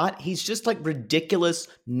model hot. He's just like ridiculous,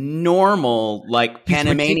 normal, like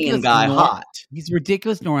Panamanian guy hot. He's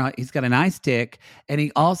ridiculous normal. He's got a nice dick. And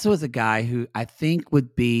he also is a guy who I think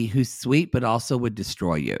who's sweet, but also would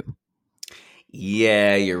destroy you.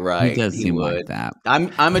 Yeah, you're right. He does seem like that.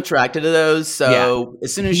 I'm attracted to those. So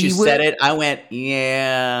as soon as you said it, I went,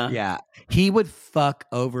 yeah. Yeah. He would fuck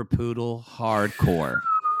over Poodle hardcore.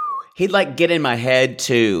 He'd like get in my head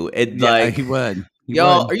too. He would.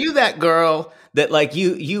 Y'all, are you that girl that like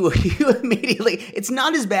you immediately, it's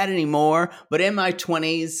not as bad anymore, but in my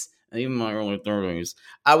 20s, and even my early 30s,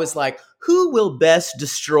 I was like, who will best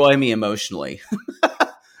destroy me emotionally?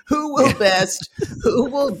 Who will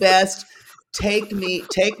best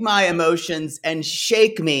take my emotions and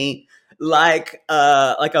shake me like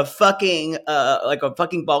a fucking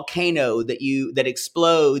volcano that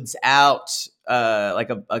explodes out like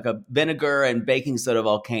a vinegar and baking soda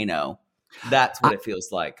volcano. That's what it feels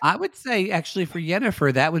like. I would say actually for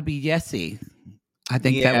Yennefer, that would be Yessie. I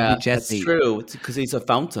think that would be Jesse. That's true. It's because he's a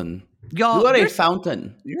fountain. Y'all, you are a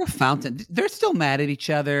fountain. You're a fountain. They're still mad at each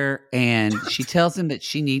other, and she tells him that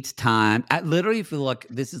she needs time. I literally feel like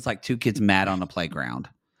this is like two kids mad on the playground.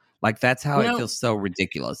 Like that's how it feels so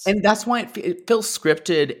ridiculous. And that's why it feels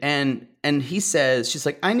scripted. And he says, she's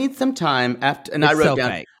like, I need some time after. And I wrote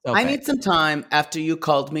down, I need some time after you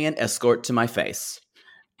called me an escort to my face.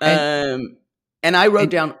 And I wrote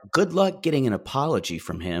down, good luck getting an apology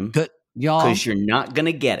from him. Good, y'all. Because you're not going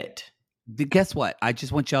to get it. Guess what? I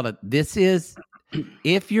just want y'all to, this is,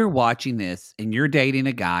 if you're watching this and you're dating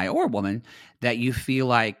a guy or a woman that you feel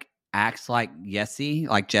like acts like Jesse,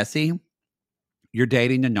 you're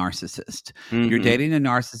dating a narcissist. You're Mhm. dating a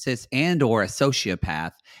narcissist and or a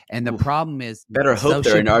sociopath. And the problem is Better hope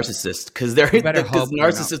they're a narcissist because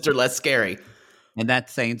narcissists are less scary. And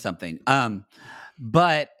that's saying something.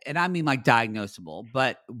 But and I mean like diagnosable.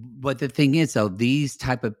 But the thing is though, these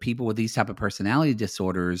type of people with these type of personality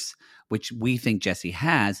disorders, which we think Jesse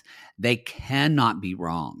has, they cannot be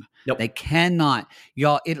wrong. Nope. They cannot,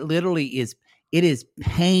 y'all. It literally is. It is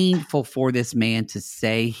painful for this man to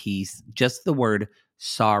say he's just the word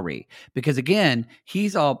sorry, because again,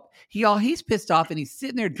 he's pissed off and he's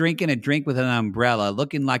sitting there drinking a drink with an umbrella,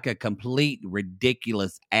 looking like a complete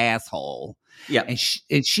ridiculous asshole. Yeah.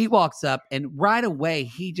 And she walks up and right away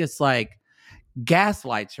he just like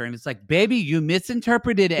gaslights her and it's like, baby, you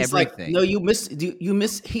misinterpreted everything. Like, no, you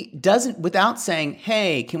miss. He doesn't, without saying,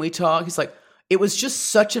 hey, can we talk? He's like, it was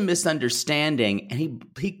just such a misunderstanding, and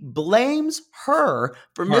he blames her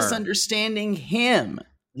for misunderstanding him.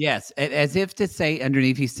 Yes, as if to say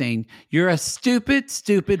underneath, he's saying, you're a stupid,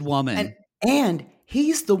 stupid woman. And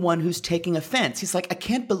he's the one who's taking offense. He's like, I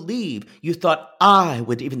can't believe you thought I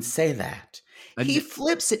would even say that. He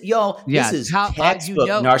flips it, y'all. Yeah, this is textbook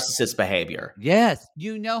narcissist behavior. Yes,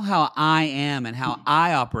 you know how I am and how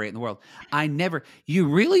I operate in the world. You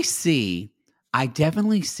really see... I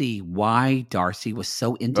definitely see why Darcy was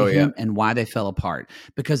so into him and why they fell apart.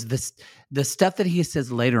 Because the stuff that he says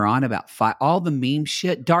later on about all the meme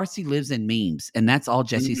shit, Darcy lives in memes, and that's all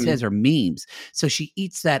Jesse says are memes. So she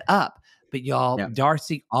eats that up. But y'all,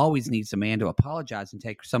 Darcy always needs a man to apologize and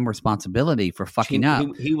take some responsibility for fucking up.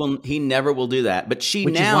 He never will do that. But she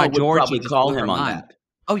now would probably call him on that.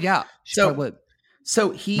 Oh yeah, she would.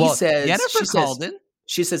 So he says,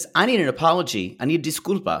 she says, I need an apology. I need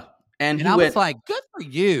disculpa. And I was like, good for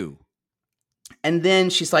you. And then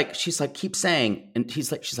she's like, keep saying. And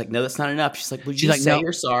she's like, no, that's not enough. She's like, would you say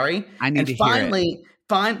you're sorry? I need to hear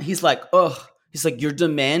it. He's like, ugh. He's like, you're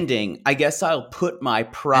demanding. I guess I'll put my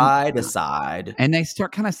pride aside. And they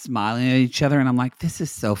start kind of smiling at each other. And I'm like, this is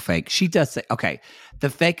so fake. She does say, okay, the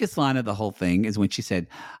fakest line of the whole thing is when she said,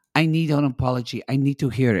 I need an apology. I need to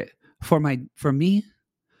hear it for me,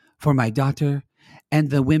 for my daughter, and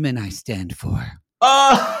the women I stand for.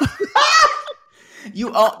 I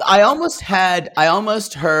almost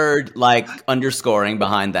heard like underscoring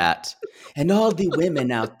behind that. And all the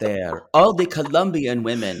women out there, all the Colombian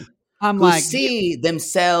women who see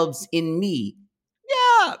themselves in me.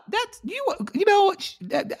 Yeah, that's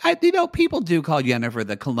people do call Jennifer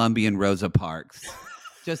the Colombian Rosa Parks.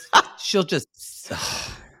 She'll just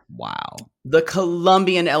wow. The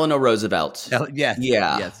Colombian Eleanor Roosevelt. Yes.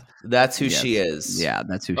 Yeah. Yes. That's who she is. Yeah,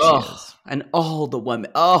 that's who she is. And all the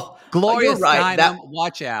women. Oh, Gloria right. Steinem,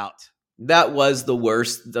 watch out. That was the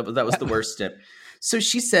worst. That was the worst step. So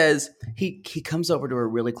she says, he comes over to her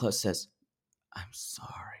really close, says, I'm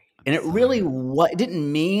sorry. And it really it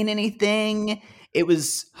didn't mean anything. It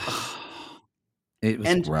was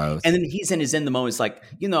gross. And then he's in the moment. It's like,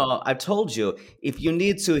 I've told you, if you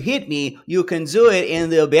need to hit me, you can do it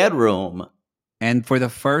in the bedroom. And for the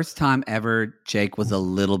first time ever, Jake was a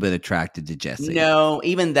little bit attracted to Jesse. No,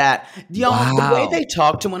 even that. Wow. The way they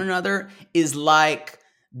talk to one another is like,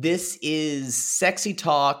 this is sexy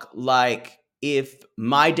talk like if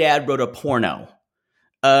my dad wrote a porno.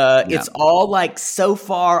 It's all like so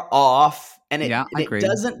far off. And it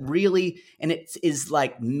doesn't really, and it is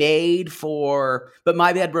like made for, but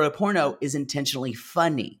my dad wrote a porno is intentionally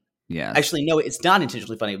funny. Yeah. Actually, no, it's not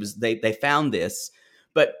intentionally funny. It was, they found this,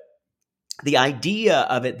 but the idea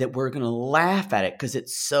of it that we're going to laugh at it because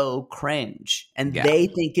it's so cringe and they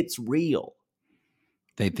think it's real.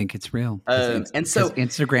 They think it's real. And so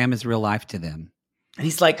Instagram is real life to them. And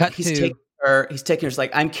he's like, he's taking her, he's like,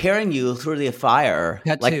 I'm carrying you through the fire.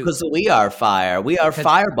 Because we are fire. We are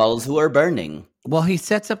fireballs who are burning. Well, he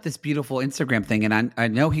sets up this beautiful Instagram thing. And I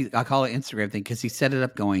know I call it Instagram thing because he set it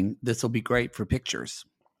up going, this will be great for pictures.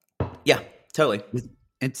 Yeah, totally.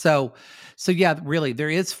 And so yeah, really,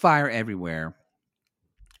 there is fire everywhere.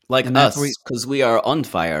 Like us, because we are on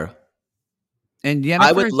fire. And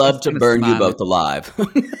I would love to burn you both alive.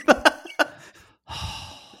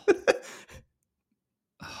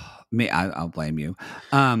 I'll blame you.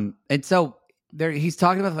 And so he's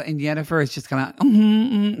talking about, and Yennefer is just kind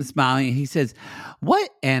of smiling. He says,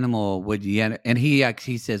 "What animal would Yennefer?" And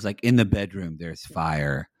he says, like, in the bedroom, there's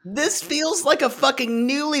fire. This feels like a fucking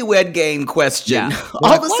Newlywed Game question. Yeah.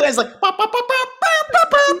 All of a sudden, it's like,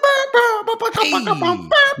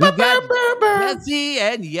 we got Jesse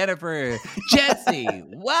and Yennefer. Jesse,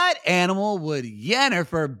 what animal would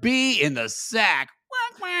Yennefer be in the sack?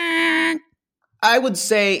 I would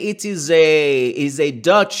say it is a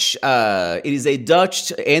Dutch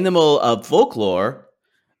animal of folklore.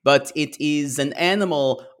 but it is an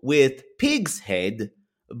animal with pig's head,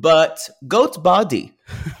 but goat body.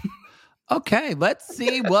 Okay, let's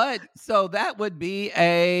see what. So that would be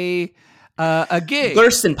a gig.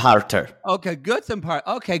 Gerstenparter. Okay, good some part.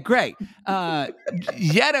 Okay, great.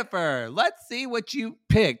 Jennifer, let's see what you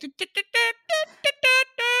picked.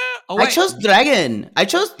 Oh, I chose dragon.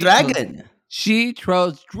 She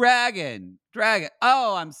chose dragon.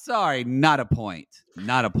 Oh, I'm sorry. Not a point.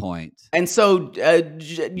 And so,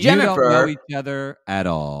 You Jennifer, don't know each other at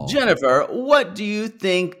all. Jennifer, what do you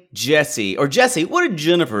think Jesse, what did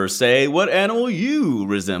Jennifer say? What animal you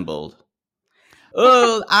resembled?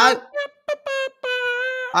 Oh,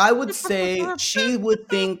 I would say she would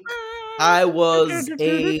think I was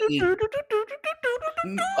a.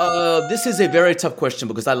 This is a very tough question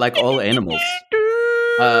because I like all animals.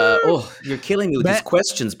 You're killing me with these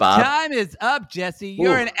questions, Bob. Time is up, Jesse.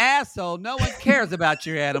 You're an asshole. No one cares about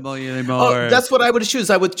your animal anymore. Oh, that's what I would choose.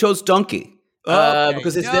 I would choose donkey. Okay.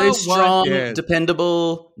 Because it's very strong,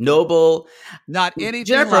 dependable, noble. Not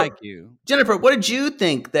anything like you. Jennifer, what did you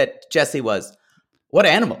think that Jesse was? What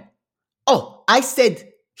animal? Oh, I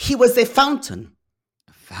said he was a fountain.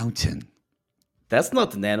 A fountain? That's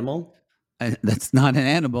not an animal. That's not an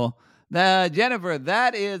animal. Jennifer,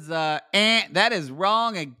 that is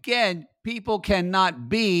wrong again. People cannot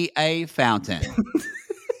be a fountain.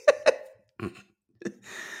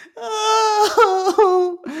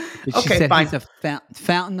 She said fine. He's a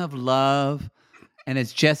fountain of love, and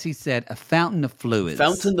as Jesse said, a fountain of fluids.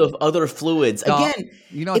 Fountain of other fluids. Again,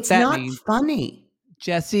 you know what it's that not means? Funny.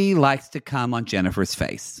 Jesse likes to come on Jennifer's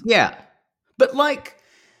face. Yeah, but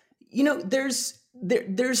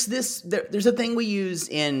there's a thing we use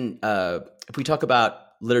in if we talk about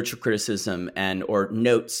literature criticism or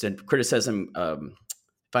notes and criticism.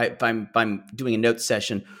 If I'm doing a note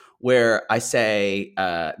session where I say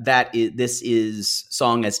this is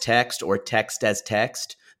song as text or text as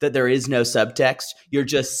text, that there is no subtext. You're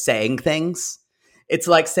just saying things. It's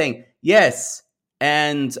like saying yes,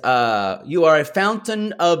 and you are a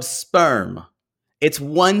fountain of sperm. It's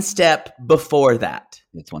one step before that.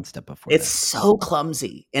 It's one step before. It's so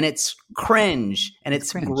clumsy, and it's cringe, and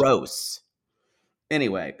it's gross.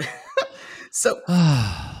 Anyway, so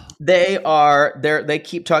they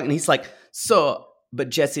keep talking. He's like, but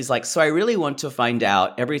Jesse's like, so I really want to find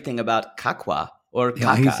out everything about Kakwa or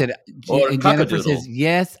Kaka. He said, and Jennifer says,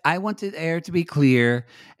 yes, I want the air to be clear.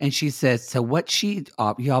 And she says, so what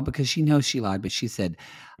y'all, because she knows she lied, but she said,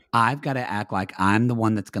 I've got to act like I'm the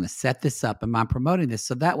one that's going to set this up and I'm promoting this.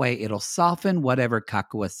 So that way it'll soften whatever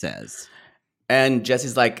Kakua says. And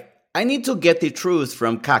Jesse's like, I need to get the truth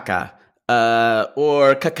from Kaka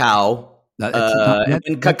or Cacao.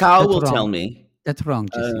 And Cacao will tell me. That's wrong,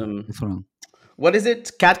 Jesse. That's wrong. What is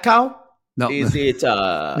it? Cat cow? No. Is it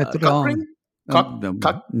that's cock ring?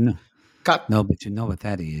 No, but you know what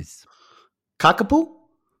that is. Cockapoo?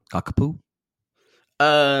 Cockapoo?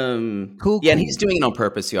 Cool. Yeah, and he's doing it on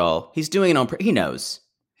purpose, y'all. He's doing it on purpose. He knows.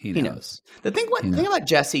 He knows. The thing about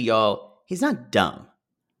Jesse, y'all, he's not dumb.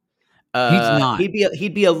 He's not.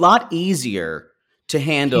 He'd be a lot easier to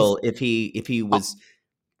handle if he was.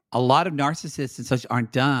 A lot of narcissists and such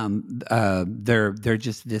aren't dumb. They're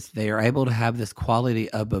just this. They are able to have this quality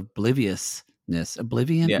of obliviousness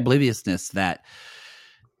that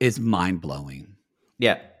is mind blowing.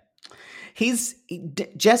 Yeah,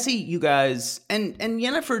 Jesse. You guys and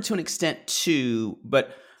Jennifer to an extent too,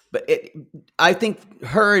 but I think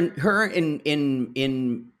her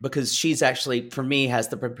in because she's actually for me has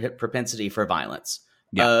the propensity for violence.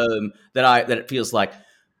 Yeah. That it feels like.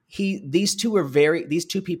 These two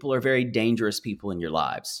people are very dangerous people in your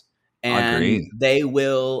lives, and Agreed. they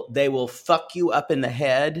will fuck you up in the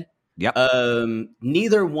head. Yep.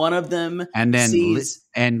 Neither one of them and then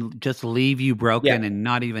and just leave you broken and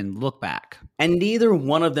not even look back. And neither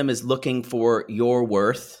one of them is looking for your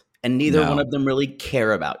worth, and neither one of them really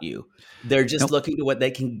care about you. They're just looking to what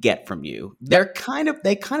they can get from you. They kind of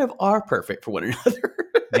are perfect for one another.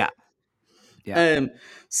 Yeah. Yeah.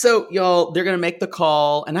 So y'all, they're going to make the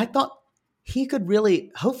call. And I thought he could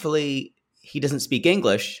hopefully he doesn't speak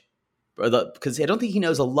English because I don't think he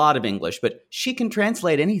knows a lot of English, but she can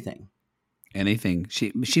translate anything. Anything.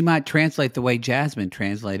 She might translate the way Jasmine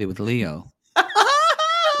translated with Leo. I'm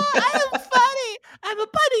funny. I'm a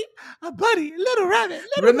bunny, little rabbit.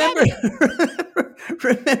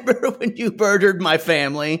 Remember when you murdered my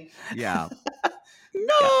family? Yeah.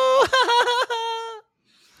 No.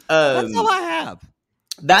 That's all I have.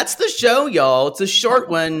 That's the show, y'all. It's a short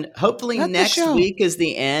one. Hopefully next week is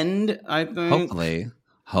the end, I think.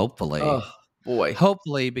 Hopefully. Oh, boy.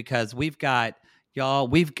 Hopefully, because we've got, y'all,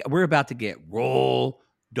 we're about to get roll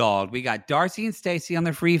Dog. We got Darcy and Stacy on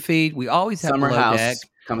the free feed. We always have Summer Below House Deck.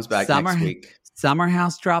 comes back next week. Summer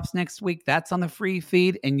House drops next week. That's on the free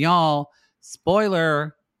feed. And y'all,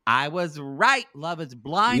 spoiler, I was right. Love is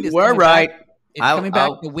Blind. You were right. It's coming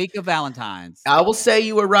back the week of Valentine's. I will say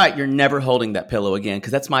you were right. You're never holding that pillow again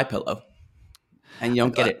because that's my pillow. And you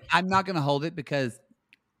don't get it. I'm not going to hold it because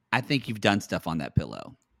I think you've done stuff on that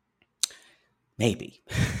pillow. Maybe.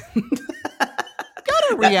 Go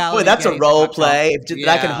to reality. Boy, that's a role play.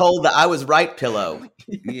 Yeah. I can hold the I was right pillow.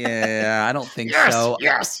 Yeah, I don't think so.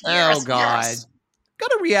 Yes. Oh, God. Yes. Go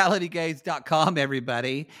to realitygaze.com,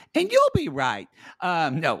 everybody, and you'll be right.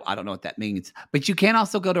 No, I don't know what that means. But you can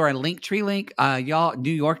also go to our Linktree link. Y'all,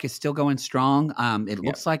 New York is still going strong. It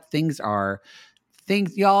looks like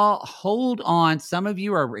y'all, hold on. Some of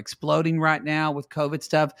you are exploding right now with COVID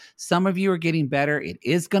stuff. Some of you are getting better. It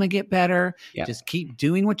is going to get better. Yeah. Just keep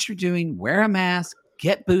doing what you're doing. Wear a mask.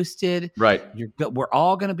 Get boosted. Right. We're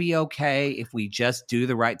all going to be okay if we just do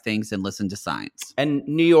the right things and listen to science. And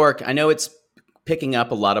New York, I know it's picking up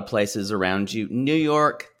a lot of places around you. New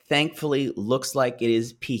York, thankfully, looks like it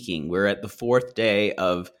is peaking. We're at the 4th day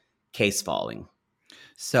of case falling.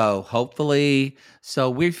 So hopefully,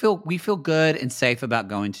 we feel good and safe about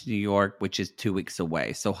going to New York, which is 2 weeks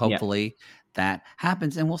away. So hopefully that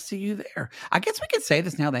happens, and we'll see you there. I guess we could say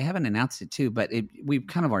this now. They haven't announced it too, but we've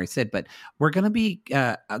kind of already said. But we're going to be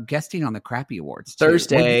guesting on the Crappy Awards too.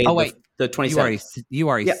 Thursday. The 27th. You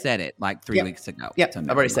already said it like 3 weeks ago. Yeah, I've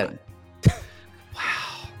already said it.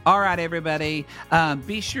 Wow. All right, everybody.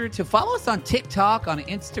 Be sure to follow us on TikTok, on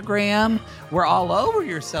Instagram. We're all over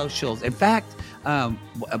your socials. In fact,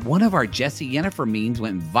 one of our Jesse Yennefer memes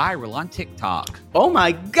went viral on TikTok. Oh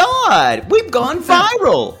my God, we've gone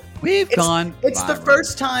viral. It's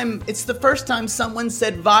viral. The first time someone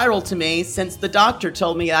said viral to me since the doctor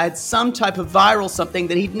told me I had some type of viral something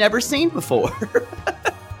that he'd never seen before.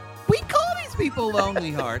 We call these people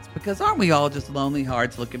lonely hearts because aren't we all just lonely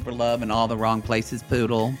hearts looking for love in all the wrong places,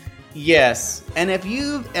 Poodle? Yes. And if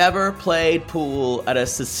you've ever played pool at a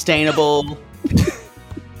sustainable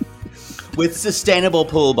with sustainable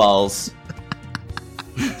pool balls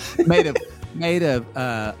made of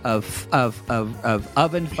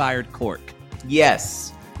oven fired cork.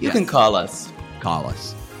 Yes. You can call us. Call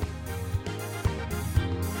us.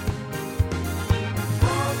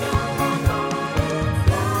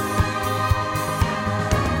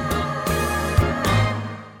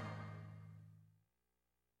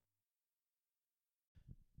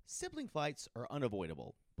 Sibling fights are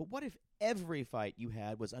unavoidable, but what if every fight you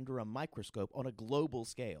had was under a microscope on a global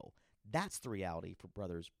scale? That's the reality for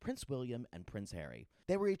brothers Prince William and Prince Harry.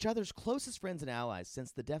 They were each other's closest friends and allies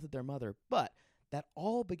since the death of their mother, but that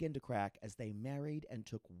all began to crack as they married and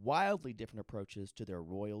took wildly different approaches to their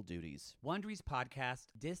royal duties. Wondery's podcast,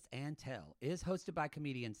 Dis and Tell, is hosted by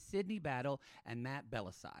comedians Sydney Battle and Matt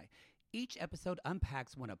Bellassai. Each episode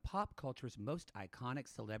unpacks one of pop culture's most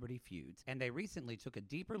iconic celebrity feuds, and they recently took a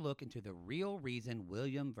deeper look into the real reason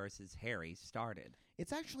William versus Harry started.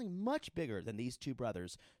 It's actually much bigger than these two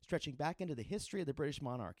brothers, stretching back into the history of the British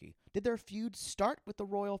monarchy. Did their feud start with the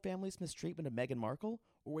royal family's mistreatment of Meghan Markle,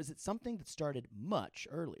 or was it something that started much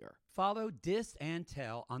earlier? Follow Dis and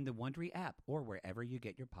Tell on the Wondery app or wherever you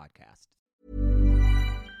get your podcasts.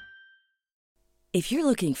 If you're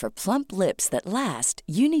looking for plump lips that last,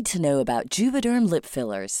 you need to know about Juvederm lip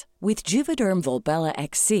fillers. With Juvederm Volbella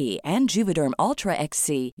XC and Juvederm Ultra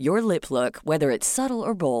XC, your lip look, whether it's subtle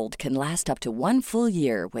or bold, can last up to 1 full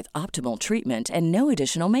year with optimal treatment and no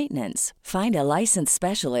additional maintenance. Find a licensed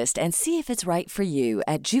specialist and see if it's right for you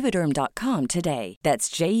at Juvederm.com today. That's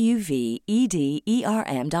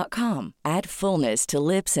JUVEDERM.com. Add fullness to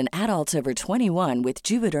lips in adults over 21 with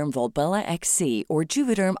Juvederm Volbella XC or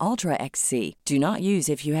Juvederm Ultra XC. Do not use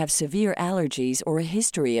if you have severe allergies or a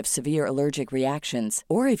history of severe allergic reactions,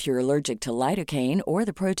 or if you're allergic to lidocaine or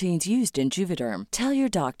the proteins used in Juvederm. Tell your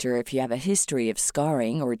doctor if you have a history of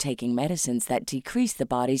scarring or taking medicines that decrease the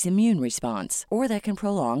body's immune response or that can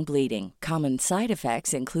prolong bleeding. Common side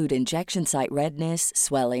effects include injection site redness,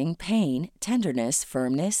 swelling, pain, tenderness,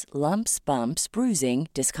 firmness, lumps, bumps, bruising,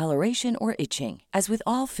 discoloration, or itching. As with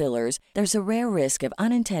all fillers, there's a rare risk of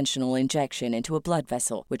unintentional injection into a blood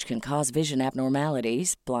vessel, which can cause vision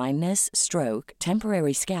abnormalities, blindness, stroke,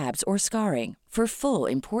 temporary scabs, or scarring. For full,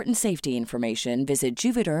 important safety information, visit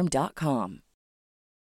Juvederm.com.